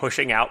to be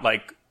pushing out,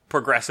 like,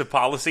 progressive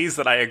policies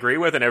that I agree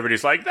with, and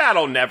everybody's like,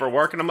 that'll never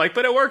work. And I'm like,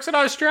 but it works in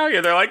Australia.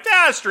 They're like,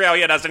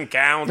 Australia doesn't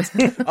count.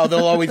 Oh,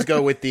 they'll always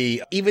go with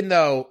even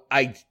though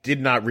I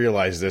did not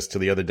realize this till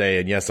the other day,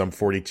 and yes, I'm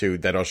 42,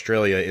 that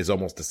Australia is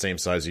almost the same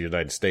size as the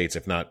United States,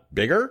 if not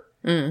bigger.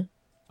 Mm.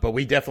 But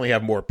we definitely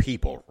have more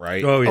people,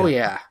 right? Oh, yeah. Oh,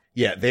 yeah.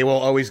 Yeah, they will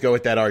always go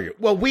with that argument.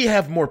 Well, we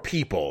have more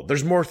people.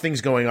 There's more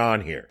things going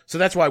on here. So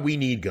that's why we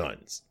need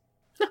guns.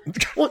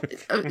 Well,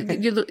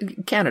 you look,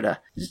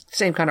 Canada,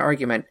 same kind of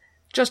argument.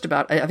 Just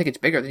about, I think it's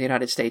bigger than the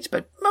United States,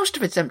 but most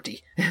of it's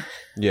empty.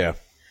 Yeah.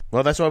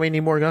 Well, that's why we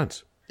need more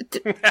guns.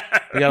 We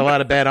got a lot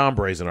of bad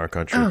hombres in our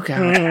country. Oh,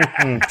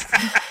 God.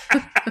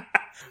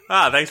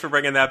 Thanks for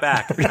bringing that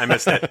back. I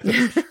missed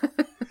it.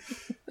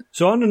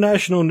 So on the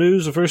national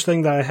news, the first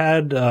thing that I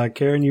had,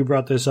 Karen, you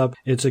brought this up.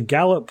 It's a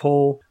Gallup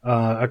poll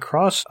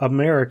across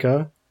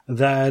America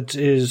that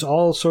is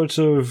all sorts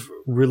of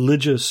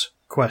religious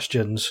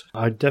questions.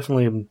 We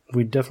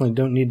definitely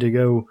don't need to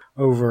go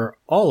over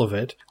all of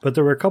it, but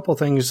there were a couple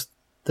things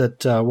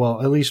that,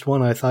 at least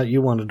one I thought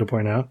you wanted to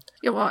point out.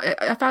 Yeah, well,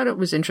 I found it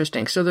was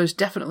interesting. So there's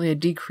definitely a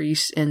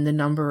decrease in the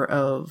number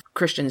of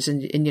Christians in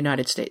the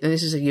United States.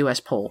 This is a U.S.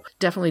 poll.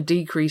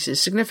 Definitely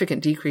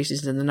significant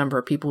decreases in the number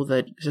of people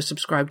that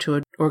subscribe to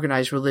an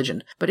organized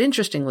religion. But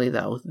interestingly,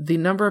 though, the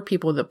number of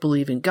people that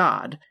believe in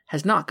God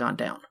has not gone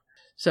down.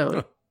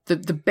 So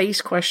the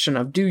base question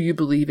of, do you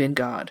believe in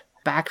God?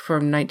 Back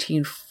from in the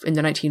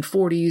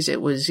 1940s,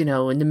 it was, in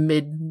the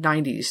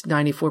mid-90s,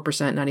 94%,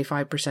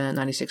 95%,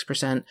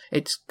 96%.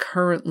 It's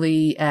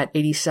currently at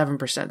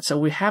 87%. So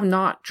we have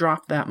not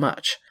dropped that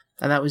much.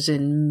 And that was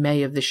in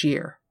May of this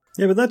year.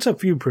 Yeah, but that's a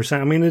few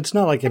percent. I mean, it's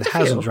not like it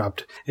hasn't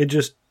dropped.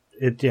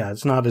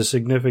 It's not as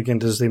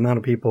significant as the amount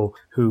of people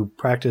who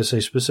practice a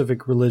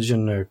specific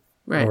religion or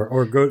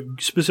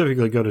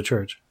specifically go to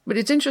church. But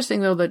it's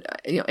interesting, though,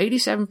 that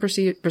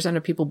 87%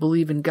 of people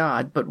believe in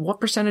God, but what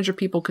percentage of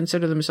people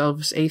consider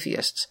themselves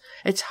atheists?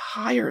 It's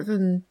higher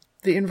than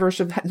the inverse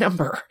of that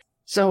number.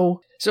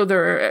 So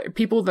there are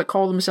people that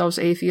call themselves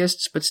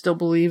atheists but still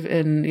believe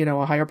in,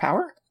 a higher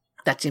power?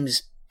 That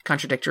seems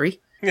contradictory.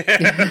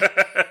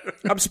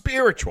 I'm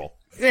spiritual.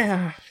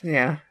 Yeah.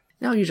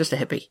 No, you're just a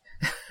hippie.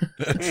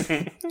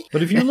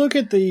 But if you look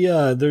at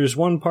there's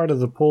one part of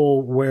the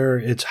poll where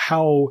it's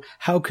how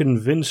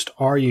convinced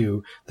are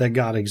you that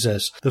God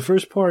exists? The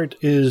first part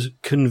is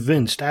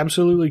convinced,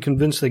 absolutely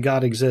convinced that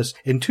God exists.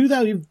 In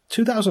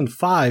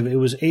 2005, it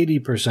was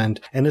 80%,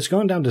 and it's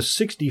gone down to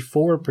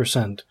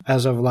 64%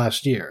 as of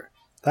last year.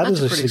 That's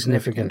is a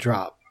significant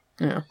drop.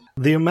 Yeah.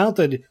 The amount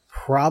that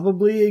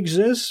probably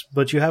exists,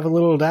 but you have a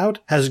little doubt,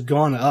 has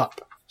gone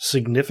up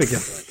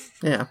significantly.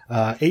 Yeah.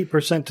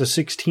 8% to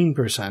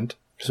 16%.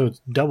 So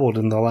it's doubled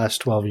in the last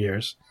 12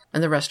 years.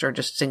 And the rest are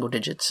just single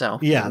digits, so.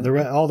 Yeah,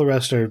 all the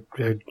rest are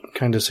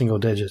kind of single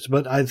digits.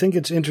 But I think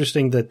it's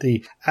interesting that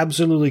the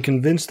absolutely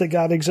convinced that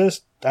God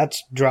exists,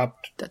 that's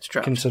dropped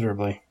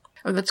considerably.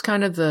 Oh, that's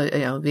kind of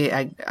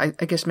I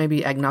guess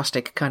maybe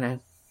agnostic kind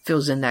of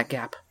fills in that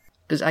gap.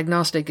 Because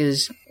agnostic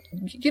is,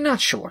 you're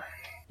not sure.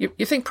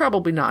 You think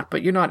probably not,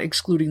 but you're not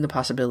excluding the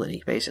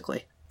possibility,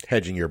 basically.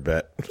 Hedging your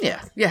bet.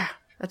 Yeah,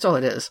 that's all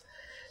it is.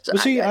 So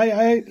but see,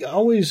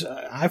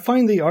 I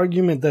find the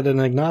argument that an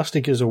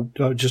agnostic is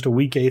just a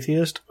weak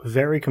atheist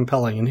very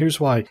compelling, and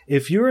here's why.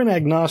 If you're an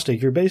agnostic,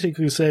 you're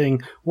basically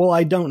saying, well,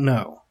 I don't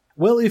know.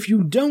 Well, if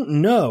you don't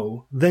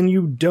know, then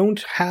you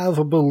don't have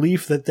a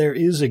belief that there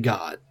is a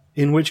God,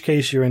 in which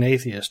case you're an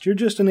atheist. You're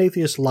just an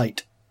atheist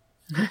light.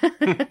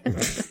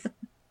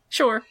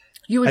 Sure.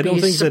 You would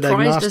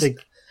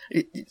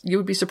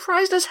be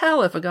surprised as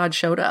hell if a God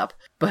showed up,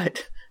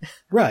 but...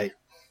 Right.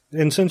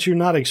 And since you're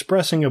not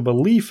expressing a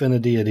belief in a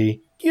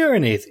deity, you're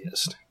an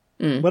atheist.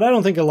 Mm. But I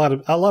don't think a lot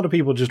of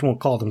people just won't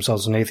call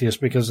themselves an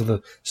atheist because of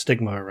the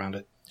stigma around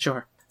it.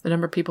 Sure. The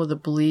number of people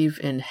that believe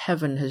in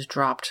heaven has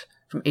dropped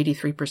from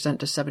 83%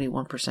 to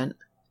 71%.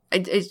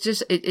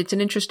 It's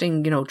an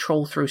interesting,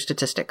 troll through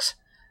statistics.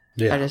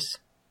 Yeah.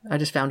 I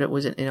just found it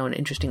was an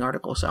interesting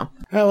article, so.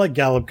 I like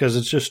Gallup because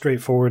it's just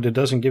straightforward. It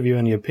doesn't give you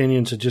any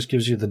opinions. It just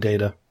gives you the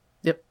data.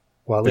 Yep.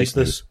 Well, at least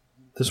this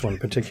one in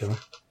particular.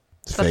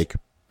 It's fake.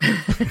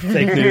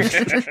 Fake news.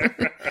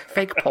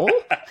 Fake poll?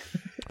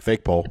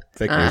 Fake poll.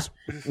 Fake news.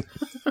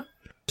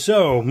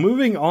 So,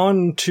 moving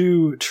on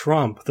to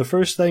Trump, the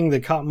first thing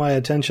that caught my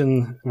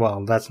attention,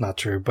 well, that's not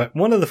true, but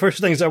one of the first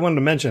things I wanted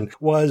to mention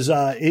was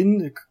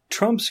in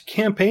Trump's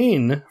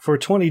campaign for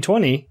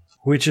 2020,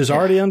 which is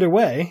already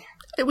underway.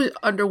 It was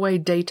underway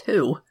day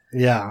 2.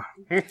 Yeah.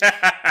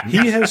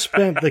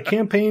 The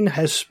campaign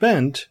has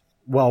spent,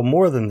 well,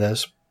 more than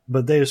this,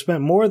 but they have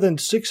spent more than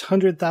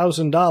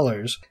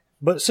 $600,000.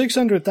 But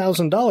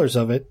 $600,000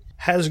 of it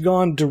has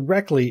gone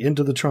directly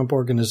into the Trump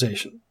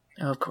organization.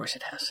 Oh, of course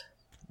it has.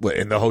 What,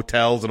 in the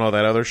hotels and all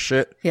that other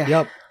shit? Yeah.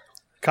 Yep.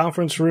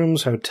 Conference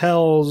rooms,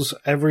 hotels,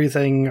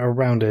 everything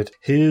around it.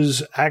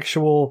 His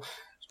actual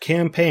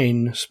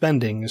campaign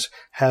spendings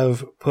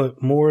have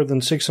put more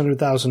than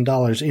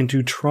 $600,000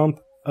 into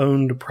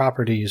Trump-owned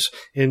properties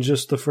in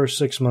just the first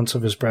 6 months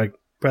of his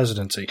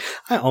presidency.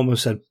 I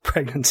almost said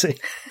pregnancy.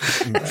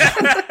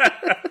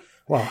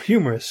 Well,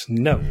 humorous,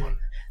 no.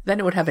 Then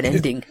it would have an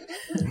ending.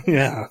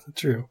 Yeah,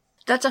 true.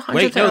 That's $100,000.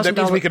 Wait, no, that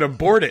means we can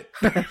abort it.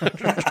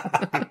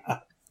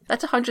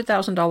 That's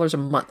 $100,000 a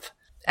month,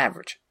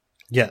 average.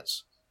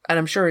 Yes. And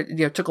I'm sure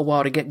it took a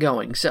while to get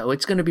going, so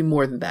it's going to be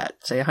more than that.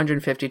 Say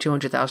 $150,000,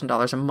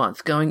 $200,000 a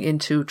month going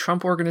into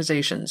Trump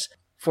organizations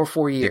for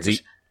 4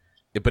 years.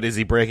 But is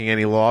he breaking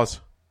any laws?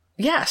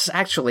 Yes,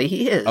 actually,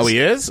 he is. Oh, he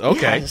is?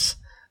 Okay. Yes.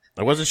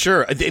 I wasn't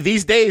sure.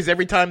 These days,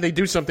 every time they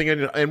do something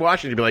in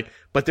Washington, you'd be like,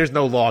 but there's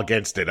no law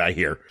against it, I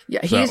hear.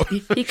 Yeah, So.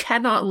 he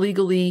cannot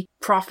legally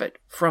profit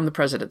from the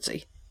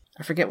presidency.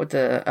 I forget what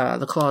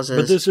the clause is.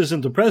 But this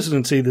isn't the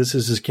presidency, this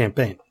is his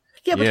campaign.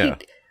 Yeah, but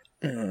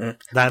Yeah.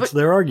 That's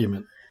their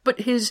argument.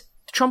 But his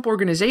Trump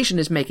organization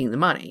is making the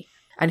money,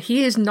 and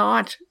he is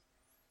not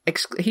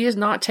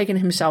taken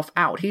himself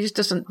out. He just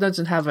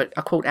doesn't have a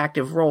quote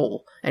active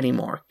role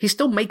anymore. He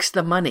still makes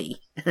the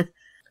money.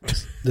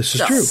 This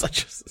is true.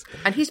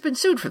 And he's been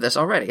sued for this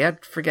already. I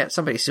forget,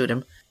 somebody sued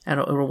him, and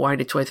it'll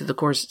wind its way through the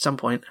course at some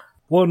point.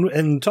 Well,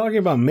 and talking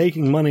about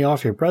making money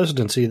off your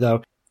presidency,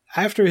 though,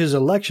 after his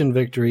election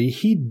victory,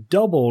 he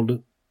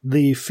doubled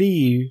the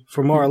fee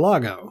for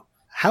Mar-a-Lago.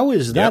 How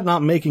is that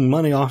not making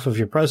money off of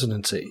your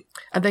presidency?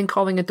 And then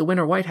calling it the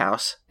Winter White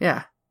House.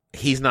 Yeah.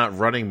 He's not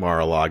running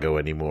Mar-a-Lago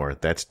anymore.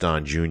 That's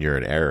Don Jr.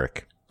 and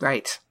Eric.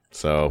 Right.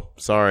 So,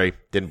 sorry,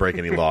 didn't break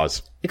any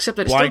laws. Except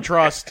that Blind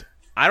trust.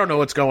 I don't know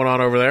what's going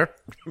on over there.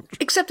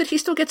 Except that he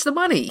still gets the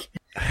money.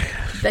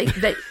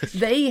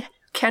 They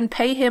can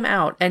pay him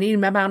out any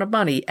amount of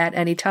money at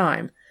any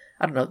time.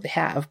 I don't know if they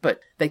have, but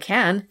they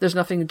can. There's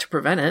nothing to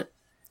prevent it.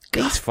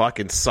 These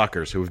fucking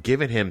suckers who have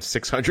given him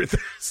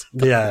 $600,000.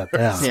 Yeah,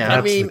 that's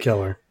the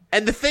killer.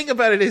 And the thing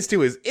about it is,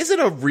 too, isn't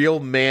a real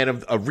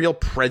man, a real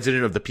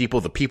president of the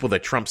people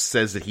that Trump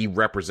says that he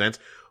represents,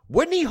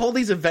 wouldn't he hold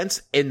these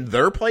events in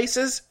their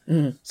places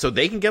so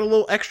they can get a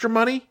little extra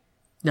money?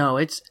 No,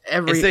 it's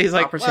every he's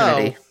like,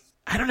 opportunity. well,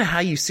 I don't know how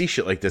you see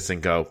shit like this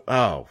and go,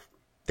 oh,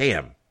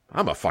 damn,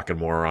 I'm a fucking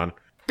moron.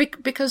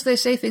 Because they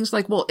say things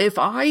like, well, if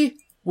I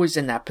was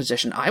in that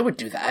position, I would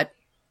do that.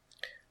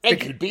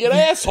 And you'd be an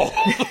asshole.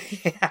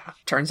 Yeah.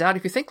 Turns out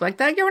if you think like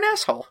that, you're an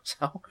asshole.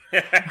 So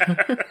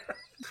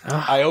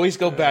I always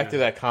go back to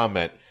that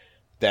comment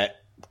that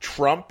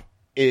Trump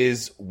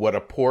is what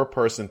a poor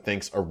person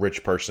thinks a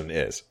rich person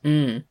is.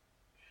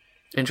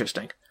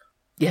 Interesting.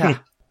 Yeah.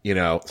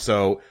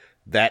 So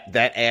that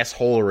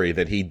assholery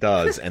that he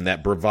does and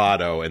that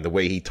bravado and the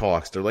way he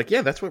talks, they're like,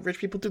 yeah, that's what rich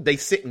people do. They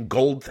sit in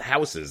gold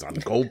houses on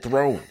gold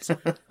thrones.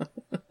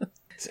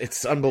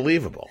 It's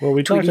unbelievable. Well,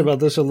 we talked about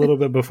this a little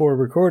bit before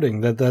recording,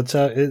 that's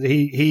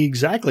he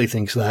exactly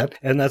thinks that,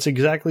 and that's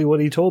exactly what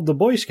he told the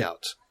Boy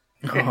Scouts.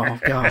 Oh,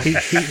 God.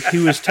 He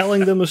was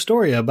telling them a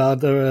story about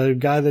the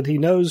guy that he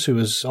knows who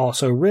is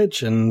also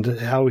rich and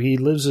how he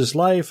lives his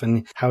life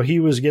and how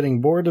he was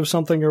getting bored of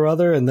something or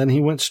other, and then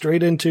he went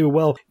straight into,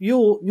 well,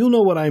 you'll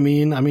know what I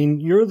mean. I mean,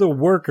 you're the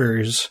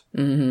workers,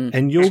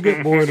 and you'll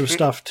get bored of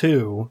stuff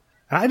too.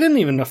 I didn't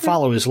even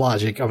follow his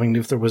logic. I mean,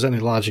 if there was any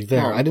logic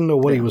there. I didn't know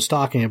what he was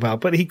talking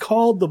about. But he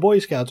called the Boy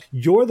Scouts,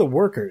 you're the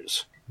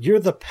workers. You're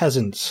the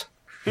peasants.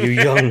 You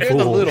young fools. You're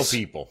the little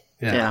people.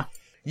 Yeah.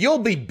 You'll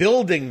be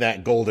building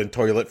that golden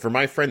toilet for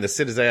my friend to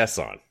sit his ass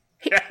on.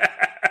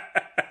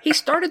 He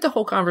started the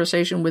whole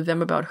conversation with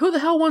them about who the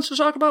hell wants to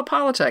talk about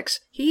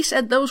politics. He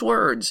said those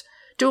words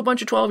to a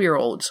bunch of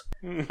 12-year-olds.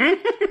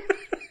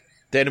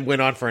 Then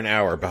went on for an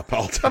hour about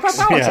politics. About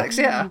politics,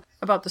 yeah.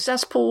 About the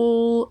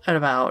cesspool, and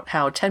about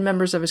how 10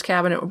 members of his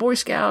cabinet were Boy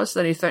Scouts.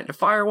 Then he threatened to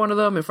fire one of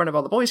them in front of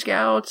all the Boy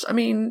Scouts. I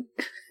mean...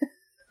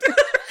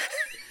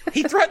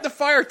 He threatened to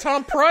fire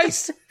Tom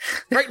Price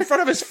right in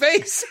front of his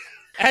face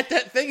at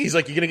that thing. He's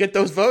like, you going to get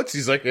those votes?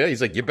 He's like, yeah.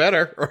 He's like, you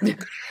better, or I'm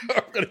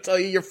going to tell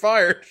you you're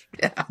fired.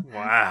 Yeah.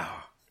 Wow.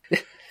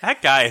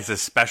 That guy is a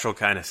special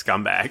kind of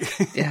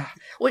scumbag. Yeah.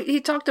 Well,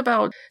 he talked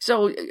about,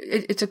 so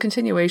it's a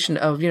continuation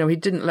of, he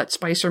didn't let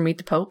Spicer meet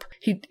the Pope.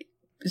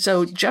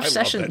 So Jeff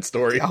Sessions. Love that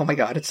story. Oh my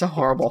God, it's so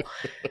horrible.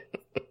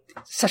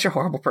 Such a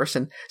horrible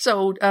person.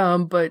 So,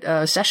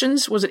 but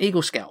Sessions was an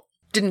Eagle Scout.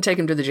 Didn't take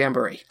him to the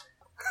Jamboree.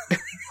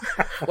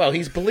 Well,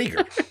 he's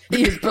beleaguered.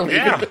 He is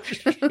beleaguered.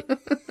 Yeah.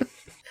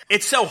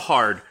 It's so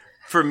hard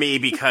for me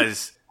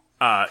because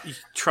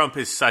Trump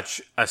is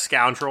such a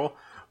scoundrel,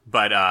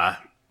 but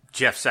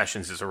Jeff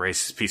Sessions is a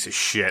racist piece of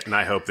shit, and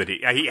I hope that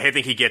I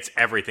think he gets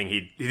everything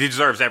he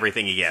deserves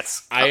everything he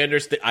gets. I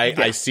understand.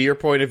 I see your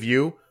point of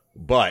view,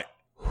 but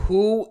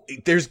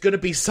there's going to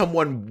be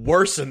someone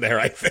worse in there,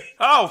 I think.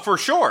 Oh, for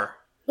sure.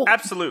 Well,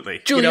 absolutely.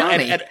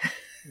 Giuliani.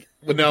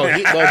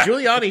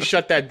 Giuliani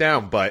shut that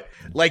down, but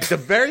like the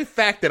very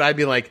fact that I'd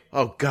be like,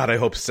 oh God, I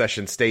hope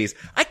Sessions stays.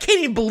 I can't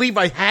even believe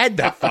I had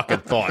that fucking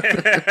thought.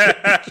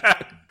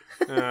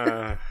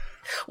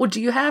 Well,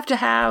 do you have to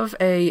have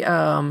a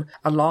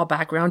law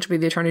background to be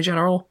the Attorney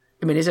General?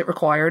 I mean, is it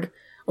required?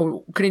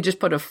 Or can he just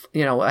put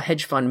a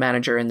hedge fund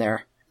manager in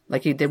there?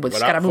 like he did with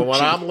From Scaramucci.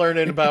 what I'm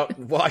learning about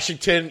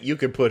Washington, you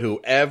can put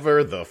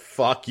whoever the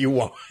fuck you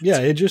want. Yeah,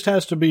 it just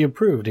has to be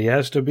approved. He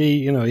has to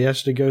be, he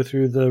has to go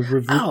through the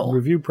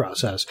review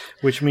process,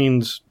 which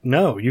means,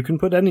 no, you can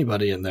put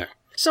anybody in there.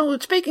 So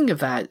speaking of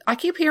that, I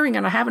keep hearing,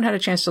 and I haven't had a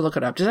chance to look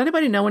it up. Does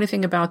anybody know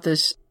anything about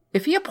this?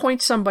 If he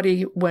appoints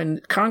somebody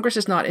when Congress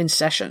is not in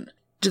session,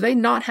 do they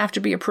not have to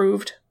be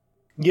approved?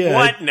 Yeah.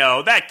 What?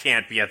 No, that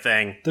can't be a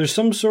thing. There's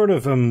some sort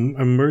of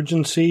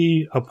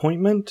emergency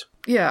appointment.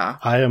 Yeah.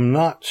 I am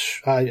not.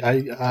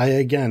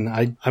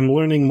 I'm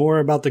learning more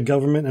about the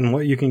government and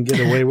what you can get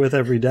away with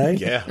every day.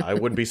 Yeah, I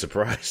wouldn't be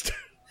surprised.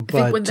 I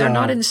think when they're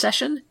not in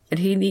session and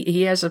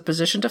he has a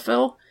position to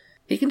fill,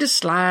 he can just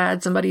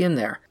slide somebody in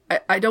there.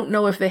 I don't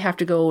know if they have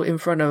to go in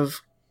front of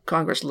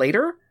Congress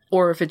later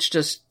or if it's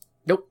just,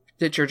 nope,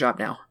 it's your job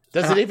now.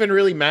 Does it even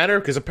really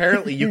matter? Because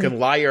apparently you can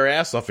lie your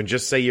ass off and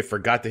just say you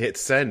forgot to hit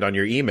send on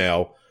your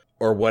email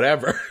or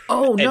whatever.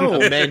 Oh, no.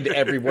 And amend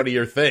every one of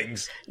your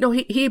things. No,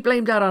 he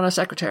blamed that on a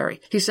secretary.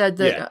 He said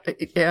that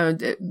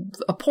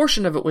a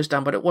portion of it was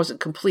done, but it wasn't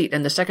complete.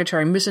 And the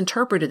secretary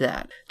misinterpreted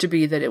that to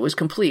be that it was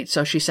complete.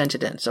 So she sent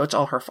it in. So it's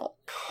all her fault.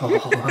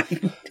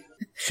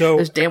 So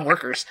those damn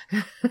workers.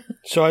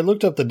 So I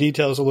looked up the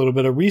details a little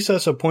bit. A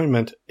recess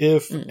appointment,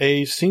 if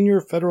a senior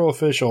federal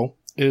official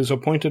is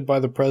appointed by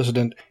the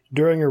president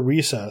during a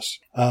recess,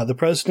 the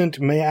president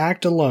may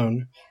act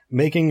alone,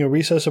 making a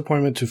recess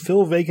appointment to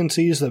fill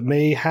vacancies that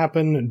may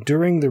happen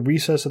during the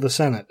recess of the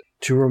Senate.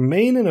 To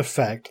remain in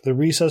effect, the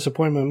recess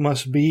appointment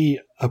must be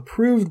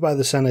approved by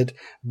the Senate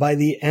by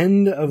the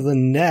end of the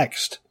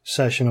next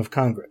session of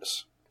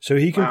Congress. So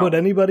he can put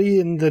anybody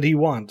in that he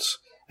wants,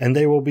 and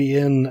they will be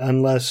in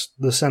unless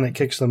the Senate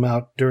kicks them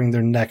out during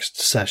their next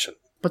session.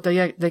 But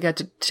they got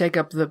to take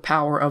up the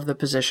power of the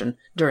position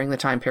during the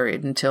time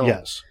period until...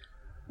 Yes.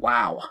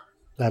 Wow.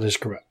 That is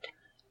correct.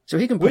 So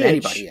he can put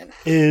anybody in.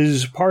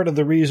 Is part of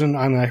the reason,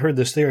 and I heard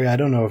this theory, I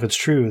don't know if it's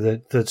true,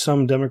 that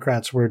some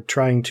Democrats were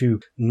trying to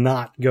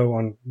not go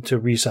on to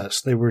recess.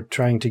 They were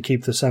trying to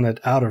keep the Senate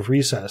out of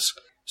recess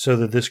so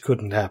that this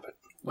couldn't happen.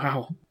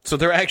 Wow. So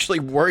they're actually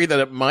worried that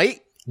it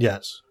might?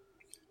 Yes.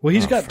 Well,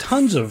 he's got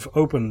tons of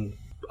open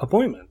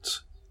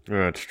appointments.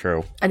 That's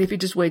true. And if he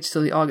just waits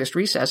till the August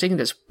recess, he can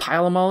just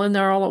pile them all in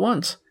there all at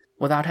once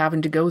without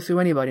having to go through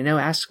anybody. No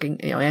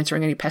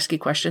answering any pesky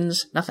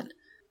questions. Nothing.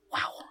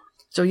 Wow.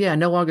 So yeah,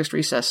 no August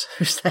recess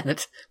for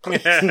Senate.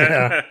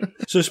 Yeah.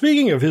 So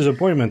speaking of his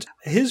appointments,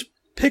 his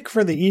pick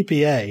for the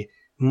EPA,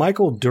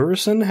 Michael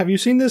Durson, have you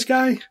seen this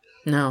guy?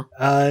 No.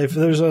 If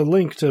there's a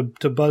link to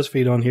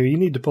BuzzFeed on here, you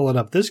need to pull it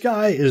up. This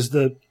guy is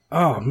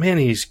oh man,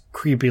 he's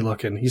creepy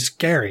looking. He's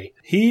scary.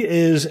 He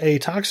is a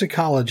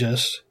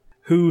toxicologist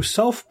who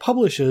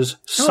self-publishes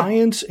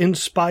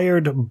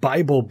science-inspired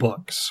Bible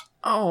books.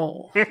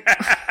 Oh.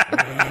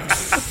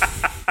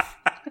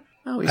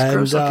 Oh, he's and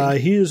gross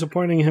looking. he is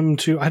appointing him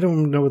to, I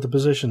don't know what the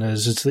position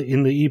is, it's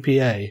in the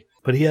EPA,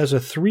 but he has a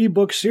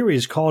 3-book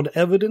series called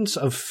Evidence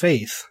of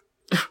Faith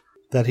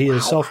that he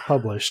has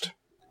self-published.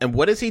 And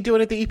what is he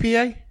doing at the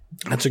EPA?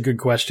 That's a good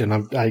question.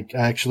 I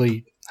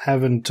actually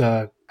haven't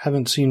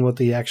seen what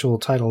the actual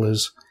title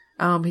is.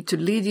 To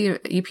lead the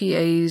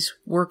EPA's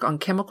work on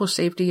chemical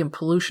safety and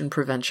pollution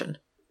prevention.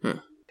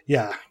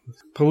 Yeah,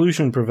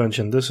 pollution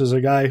prevention. This is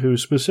a guy who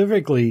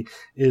specifically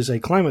is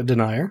a climate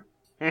denier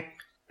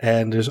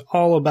and is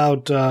all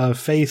about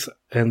faith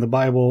and the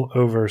Bible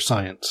over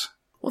science.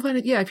 Well,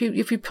 then, yeah, if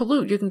you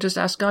pollute, you can just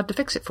ask God to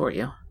fix it for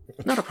you.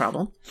 Not a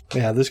problem.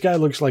 Yeah, this guy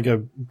looks like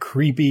a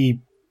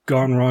creepy,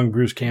 gone wrong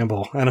Bruce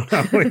Campbell. I don't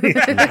know.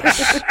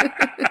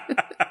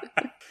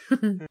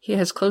 He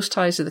has close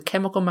ties to the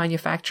chemical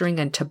manufacturing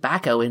and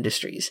tobacco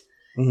industries.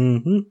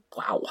 Mm-hmm.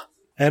 Wow.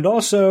 And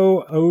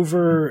also,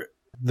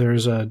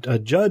 there's a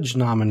judge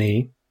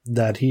nominee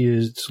that he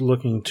is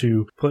looking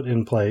to put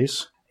in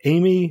place,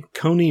 Amy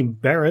Coney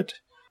Barrett,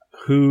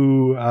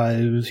 who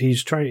he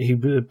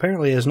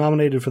apparently is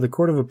nominated for the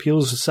Court of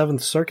Appeals, the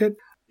 7th Circuit.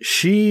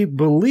 She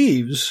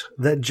believes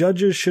that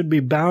judges should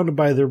be bound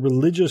by their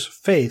religious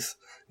faith,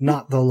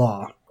 not the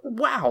law.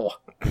 Wow.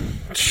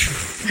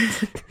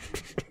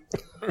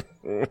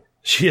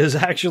 She has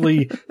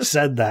actually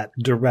said that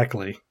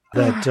directly,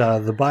 that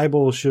the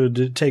Bible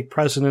should take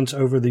precedence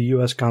over the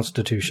U.S.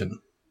 Constitution.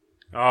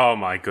 Oh,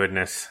 my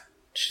goodness.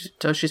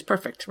 So she's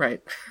perfect,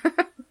 right?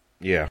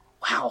 Yeah.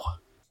 Wow.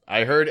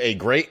 I heard a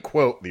great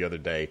quote the other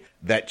day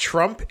that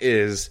Trump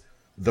is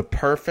the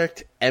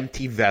perfect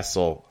empty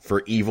vessel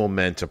for evil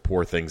men to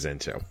pour things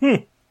into.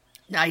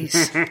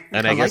 Nice.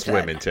 And I guess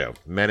women, too.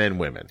 Men and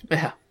women.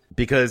 Yeah.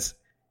 Because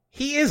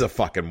he is a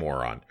fucking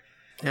moron.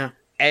 Yeah.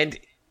 And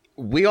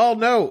we all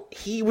know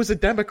he was a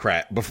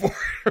Democrat before.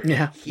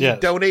 Yeah. He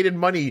donated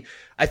money,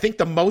 I think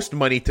the most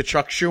money, to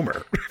Chuck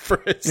Schumer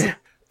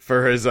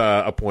for his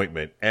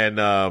appointment.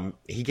 And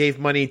he gave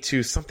money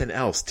to something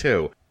else,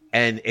 too.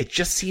 And it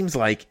just seems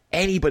like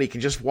anybody can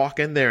just walk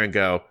in there and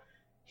go,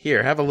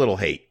 here, have a little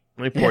hate.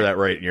 Let me pour that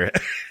right in your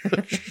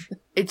head.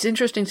 It's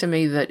interesting to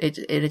me that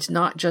it's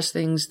not just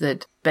things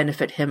that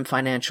benefit him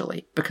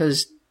financially,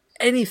 because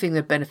anything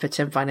that benefits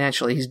him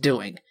financially, he's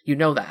doing. You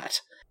know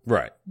that.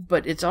 Right.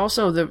 But it's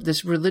also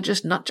this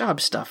religious nutjob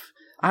stuff.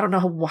 I don't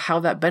know how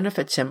that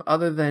benefits him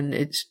other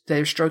than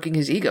they're stroking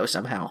his ego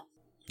somehow.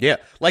 Yeah.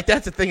 Like,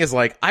 that's the thing is,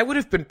 like, I would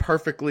have been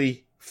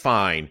perfectly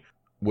fine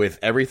with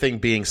everything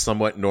being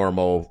somewhat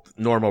normal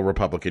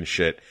Republican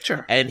shit.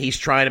 Sure. And he's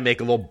trying to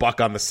make a little buck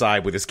on the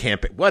side with his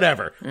campaign.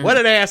 Whatever. What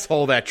an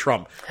asshole, that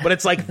Trump. But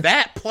it's like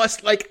that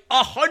plus like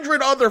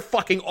 100 other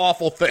fucking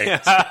awful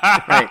things.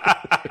 Right.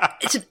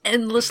 It's an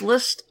endless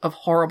list of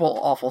horrible,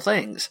 awful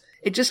things.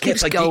 It just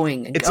keeps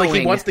going and it's going.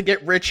 like he wants to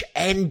get rich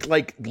and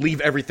like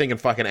leave everything in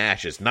fucking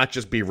ashes, not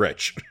just be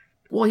rich.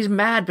 Well, he's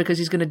mad because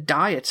he's going to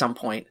die at some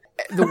point.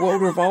 The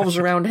world revolves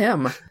around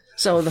him.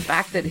 So the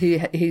fact that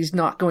he's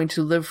not going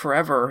to live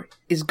forever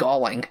is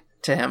galling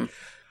to him.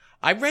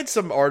 I read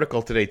some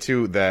article today,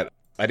 too, that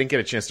I didn't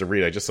get a chance to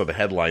read. I just saw the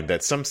headline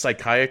that some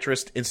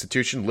psychiatrist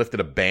institution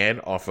lifted a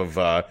ban off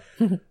of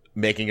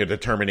making a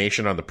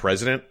determination on the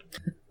president.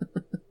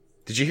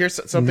 Did you hear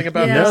something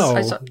about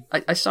this? No.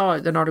 I saw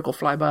an article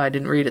fly by. I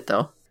didn't read it,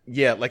 though.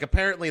 Yeah, like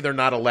apparently they're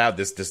not allowed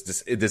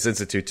this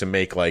institute to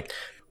make like,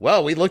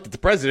 well, we looked at the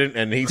president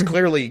and he's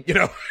clearly,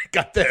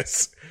 got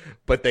this.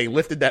 But they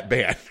lifted that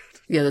ban.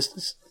 Yeah,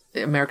 this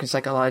American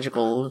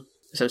Psychological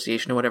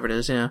Association or whatever it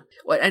is, yeah.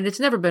 Well, and it's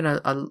never been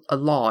a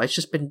law. It's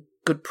just been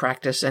good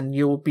practice, and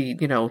you'll be,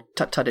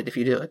 tut-tutted if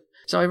you do it.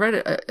 So I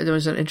read there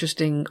was an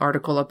interesting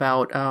article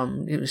about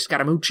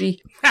Scaramucci.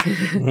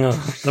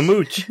 The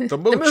mooch. The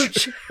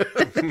mooch.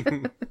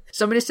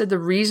 Somebody said the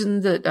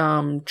reason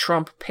that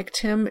Trump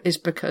picked him is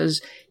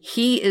because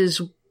he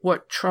is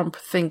what Trump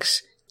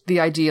thinks the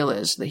ideal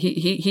is.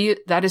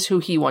 That is who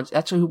he wants.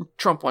 That's who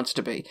Trump wants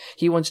to be.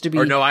 He wants to be.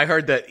 Or no, I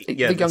heard that.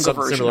 Yeah, the younger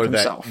something version similar of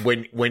himself.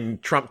 that when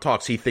Trump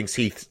talks, he thinks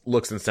he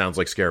looks and sounds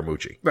like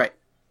Scaramucci. Right.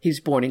 He's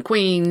born in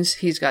Queens.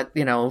 He's got,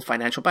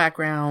 financial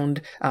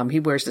background. He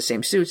wears the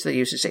same suits. They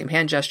use the same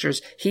hand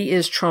gestures. He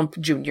is Trump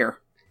Jr.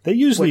 They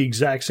use the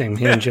exact same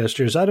hand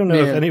gestures. I don't know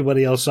if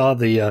anybody else saw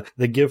the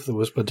GIF that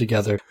was put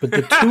together, but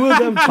the two of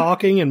them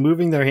talking and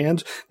moving their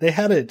hands, they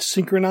had it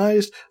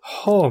synchronized.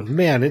 Oh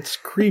man, it's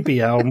creepy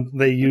how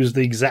they use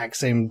the exact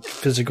same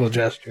physical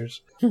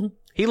gestures.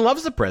 He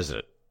loves the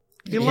president.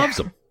 He loves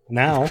him.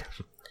 Now.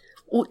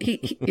 Well,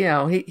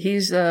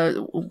 he's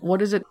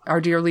what is it? Our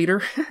dear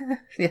leader.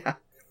 Yeah.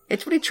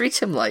 It's what he treats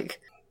him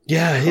like.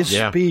 Yeah, his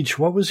speech,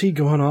 what was he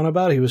going on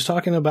about? He was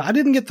talking about, I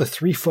didn't get the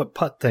 3-foot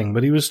putt thing,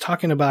 but he was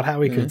talking about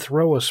how he could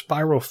throw a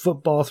spiral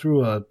football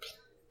through a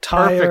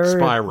tire. Perfect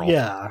spiral.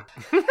 Yeah.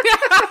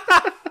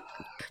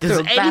 Does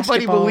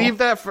anybody believe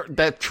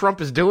that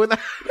Trump is doing that?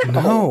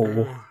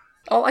 No.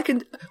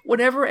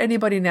 Whenever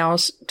anybody now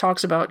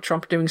talks about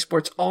Trump doing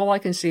sports, all I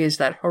can see is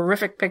that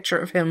horrific picture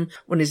of him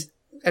when he's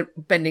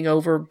bending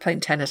over playing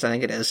tennis, I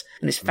think it is,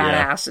 and his fat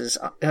ass is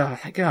oh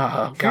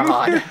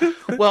god.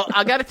 Well,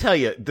 I got to tell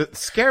you, the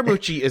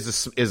Scaramucci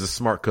is a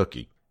smart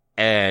cookie,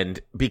 and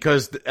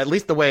because at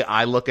least the way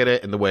I look at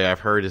it and the way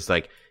I've heard is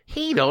like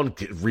he don't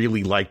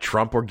really like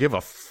Trump or give a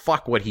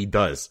fuck what he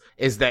does.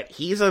 Is that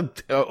he's a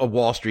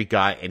Wall Street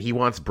guy and he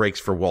wants breaks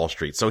for Wall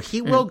Street, so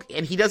he will,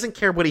 and he doesn't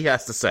care what he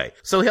has to say,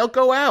 so he'll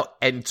go out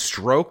and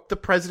stroke the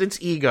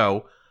president's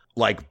ego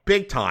like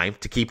big time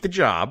to keep the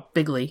job,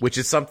 bigly, which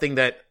is something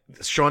that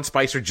Sean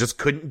Spicer just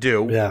couldn't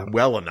do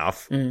well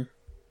enough.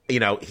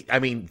 I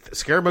mean,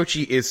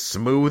 Scaramucci is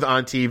smooth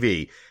on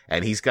TV,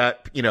 and he's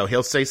got,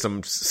 he'll say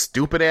some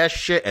stupid ass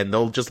shit, and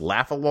they'll just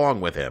laugh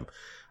along with him.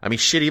 I mean,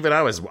 shit. Even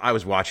I was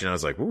watching, I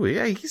was like, "Ooh,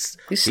 yeah, he's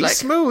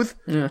smooth."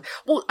 Yeah.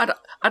 Well,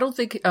 I don't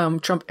think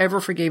Trump ever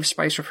forgave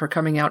Spicer for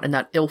coming out in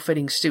that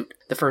ill-fitting suit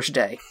the first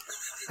day.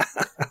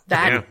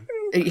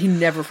 He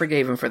never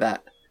forgave him for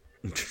that.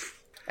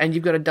 And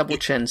you've got a double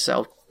chin,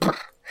 so.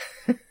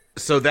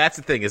 So that's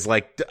the thing is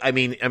like, I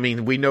mean,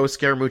 we know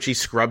Scaramucci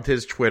scrubbed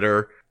his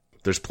Twitter.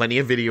 There's plenty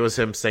of videos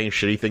of him saying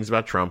shitty things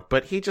about Trump,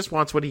 but he just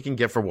wants what he can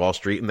get for Wall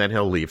Street and then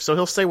he'll leave. So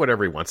he'll say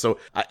whatever he wants. So,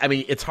 I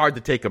mean, it's hard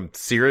to take him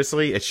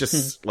seriously. It's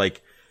just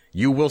like,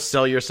 you will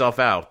sell yourself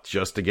out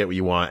just to get what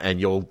you want, and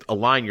you'll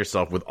align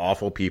yourself with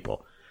awful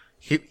people.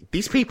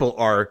 These people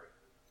are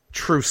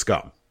true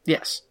scum.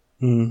 Yes.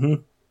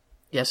 Mm-hmm.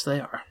 Yes, they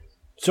are.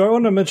 So I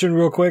want to mention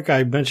real quick,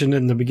 I mentioned it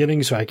in the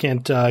beginning, so I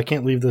can't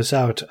leave this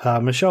out.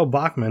 Michelle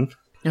Bachman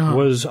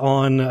was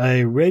on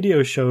a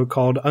radio show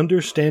called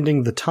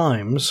Understanding the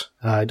Times.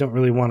 I don't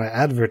really want to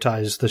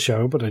advertise the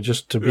show, but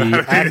just to be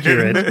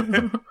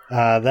accurate,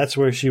 that's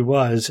where she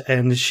was.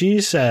 And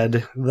she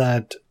said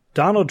that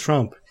Donald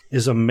Trump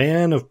is a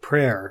man of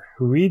prayer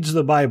who reads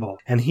the Bible,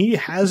 and he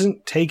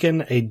hasn't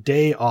taken a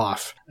day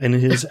off in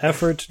his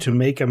effort to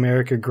make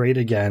America great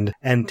again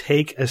and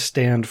take a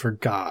stand for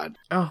God.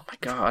 Oh, my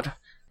God.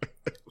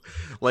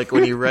 Like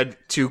when you read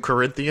 2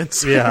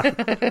 Corinthians? Yeah.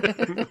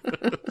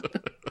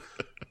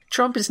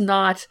 Trump is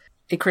not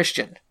a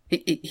Christian.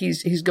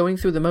 He's going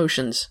through the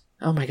motions.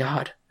 Oh, my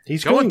God.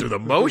 He's going through the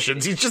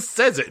motions. He just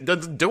says it.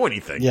 Doesn't do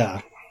anything.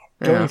 Yeah.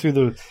 Going through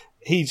the...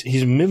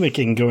 He's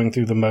mimicking going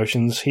through the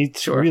motions.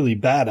 He's really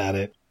bad at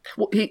it.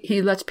 Well,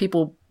 he lets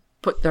people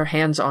put their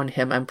hands on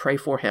him and pray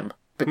for him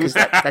because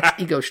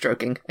that's ego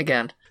stroking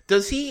again.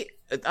 Does he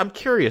I'm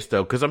curious,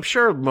 though, because I'm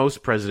sure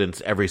most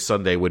presidents every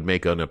Sunday would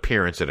make an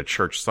appearance at a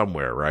church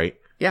somewhere, right?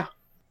 Yeah.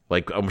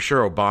 Like, I'm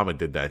sure Obama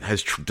did that.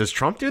 Does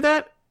Trump do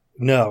that?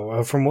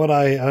 No, from what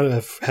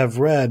I have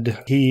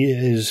read, he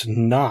is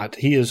not.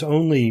 He has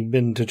only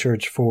been to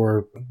church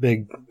for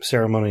big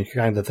ceremony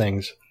kind of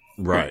things.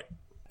 Right.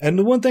 And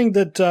the one thing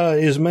that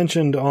is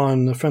mentioned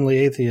on The Friendly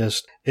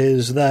Atheist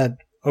is that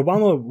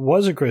Obama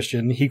was a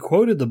Christian. He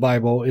quoted the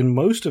Bible in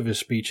most of his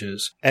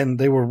speeches, and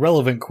they were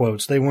relevant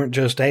quotes. They weren't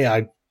just, hey,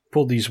 I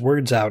pulled these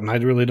words out and I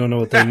really don't know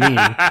what they mean.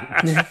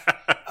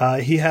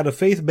 He had a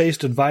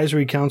faith-based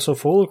advisory council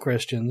full of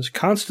Christians,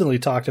 constantly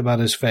talked about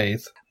his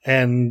faith,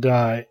 and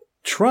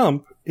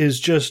Trump is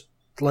just,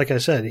 like I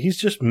said, he's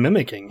just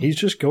mimicking. He's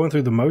just going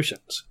through the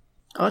motions.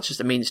 Oh, it's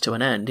just a means to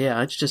an end.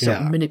 Yeah, it's just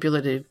a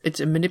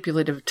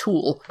manipulative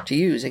tool to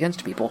use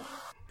against people.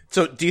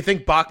 So, do you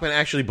think Bachman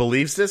actually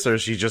believes this, or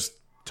is she just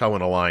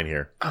towing a line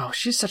here? Oh,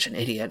 she's such an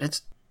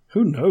idiot.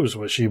 Who knows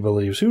what she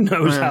believes? Who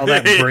knows how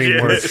that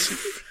brain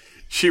works?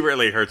 She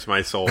really hurts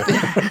my soul.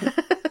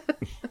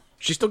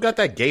 She still got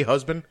that gay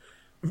husband?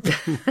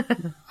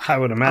 I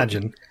would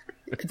imagine.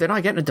 They're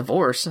not getting a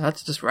divorce.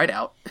 That's just right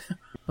out.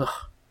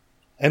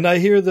 And I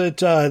hear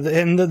that,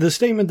 and the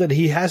statement that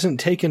he hasn't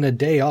taken a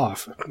day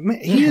off.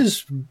 He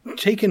has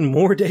taken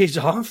more days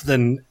off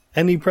than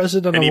any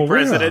president I'm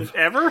aware of.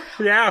 Ever?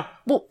 Yeah.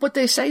 Well, what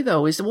they say,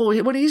 though, is,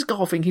 when he's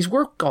golfing, he's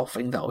work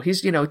golfing, though.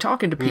 He's,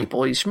 talking to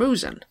people. He's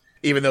schmoozing.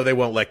 Even though they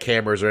won't let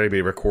cameras or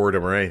anybody record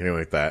him or anything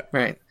like that.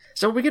 Right.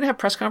 So are we going to have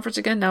press conference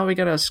again? Now we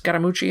got a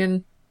Scaramucci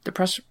in the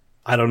press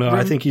I don't know. room?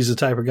 I think he's the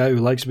type of guy who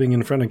likes being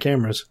in front of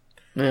cameras.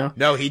 Yeah.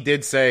 No, he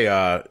did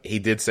say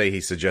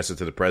he suggested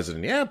to the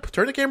president, yeah,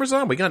 turn the cameras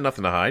on. We got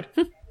nothing to hide.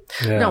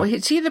 Yeah. No,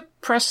 is he the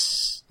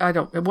press?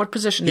 What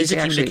position He's is he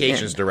the actually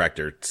communications in?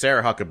 director.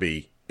 Sarah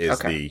Huckabee is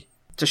the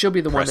So she'll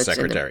be the one press that's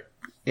secretary.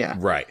 Yeah.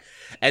 Right.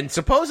 And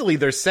supposedly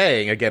they're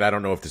saying, again, I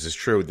don't know if this is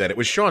true, that it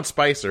was Sean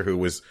Spicer who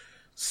was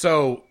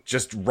so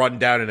just run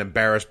down and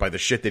embarrassed by the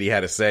shit that he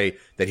had to say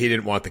that he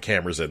didn't want the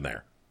cameras in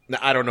there. Now,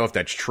 I don't know if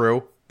that's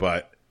true,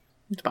 but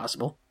It's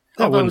possible.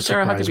 That Although wouldn't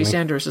Sarah surprise Huckabee me.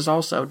 Sanders is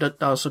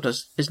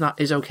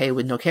is okay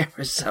with no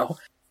cameras, so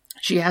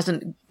she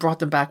hasn't brought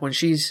them back when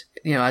she's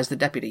as the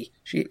deputy.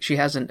 She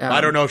hasn't.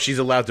 I don't know if she's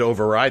allowed to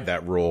override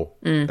that rule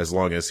as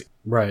long as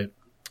Right.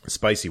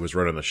 Spicy was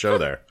running the show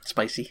there.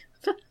 Spicy.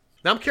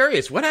 Now I'm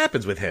curious, what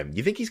happens with him?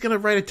 You think he's going to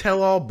write a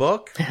tell-all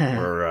book?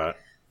 Or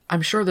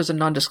I'm sure there's a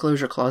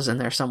non-disclosure clause in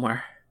there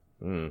somewhere.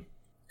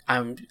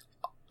 I'm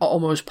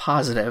almost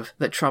positive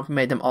that Trump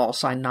made them all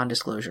sign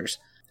non-disclosures.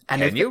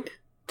 And Can you?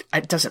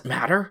 It doesn't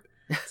matter.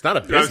 It's not a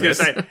I was going business.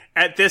 to say,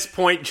 at this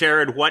point,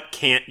 Jared, what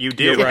can't you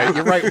do? You're right.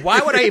 You're right. Why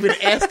would I even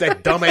ask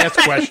that dumbass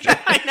question?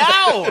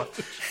 I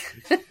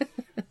know!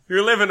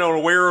 You're living in a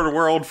weird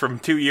world from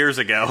 2 years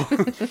ago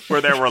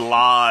where there were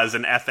laws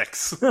and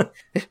ethics.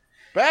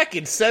 Back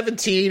in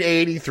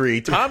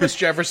 1783, Thomas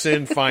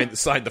Jefferson signed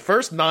the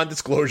first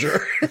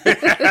non-disclosure.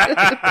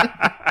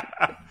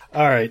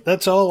 All right.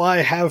 That's all I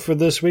have for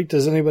this week.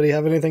 Does anybody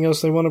have anything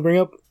else they want to bring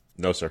up?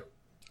 No, sir.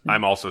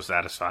 I'm also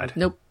satisfied.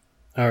 Nope.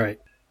 All right.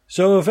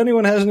 So if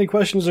anyone has any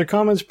questions or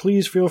comments,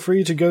 please feel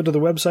free to go to the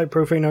website,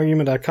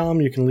 profaneargument.com.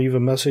 You can leave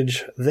a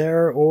message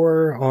there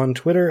or on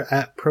Twitter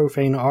at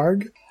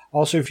profanearg.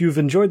 Also, if you've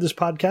enjoyed this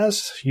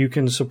podcast, you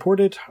can support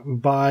it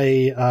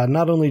by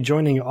not only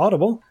joining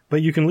Audible,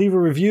 but you can leave a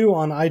review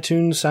on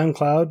iTunes,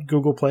 SoundCloud,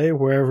 Google Play,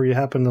 wherever you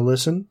happen to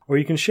listen, or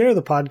you can share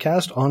the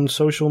podcast on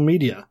social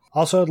media.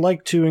 Also, I'd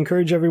like to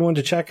encourage everyone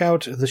to check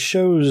out the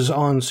shows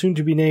on Soon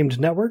To Be Named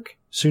Network,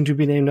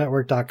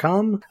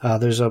 soontobenamednetwork.com.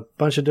 There's a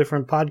bunch of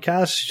different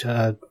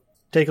podcasts.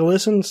 Take a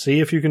listen, see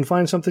if you can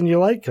find something you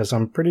like, because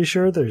I'm pretty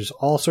sure there's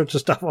all sorts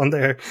of stuff on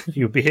there.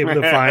 You'll be able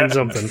to find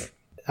something.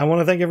 I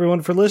want to thank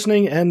everyone for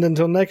listening, and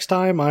until next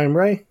time, I'm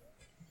Ray.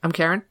 I'm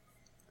Karen.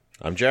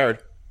 I'm Jared.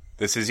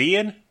 This is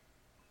Ian.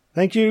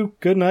 Thank you,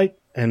 good night,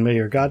 and may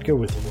your God go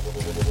with you.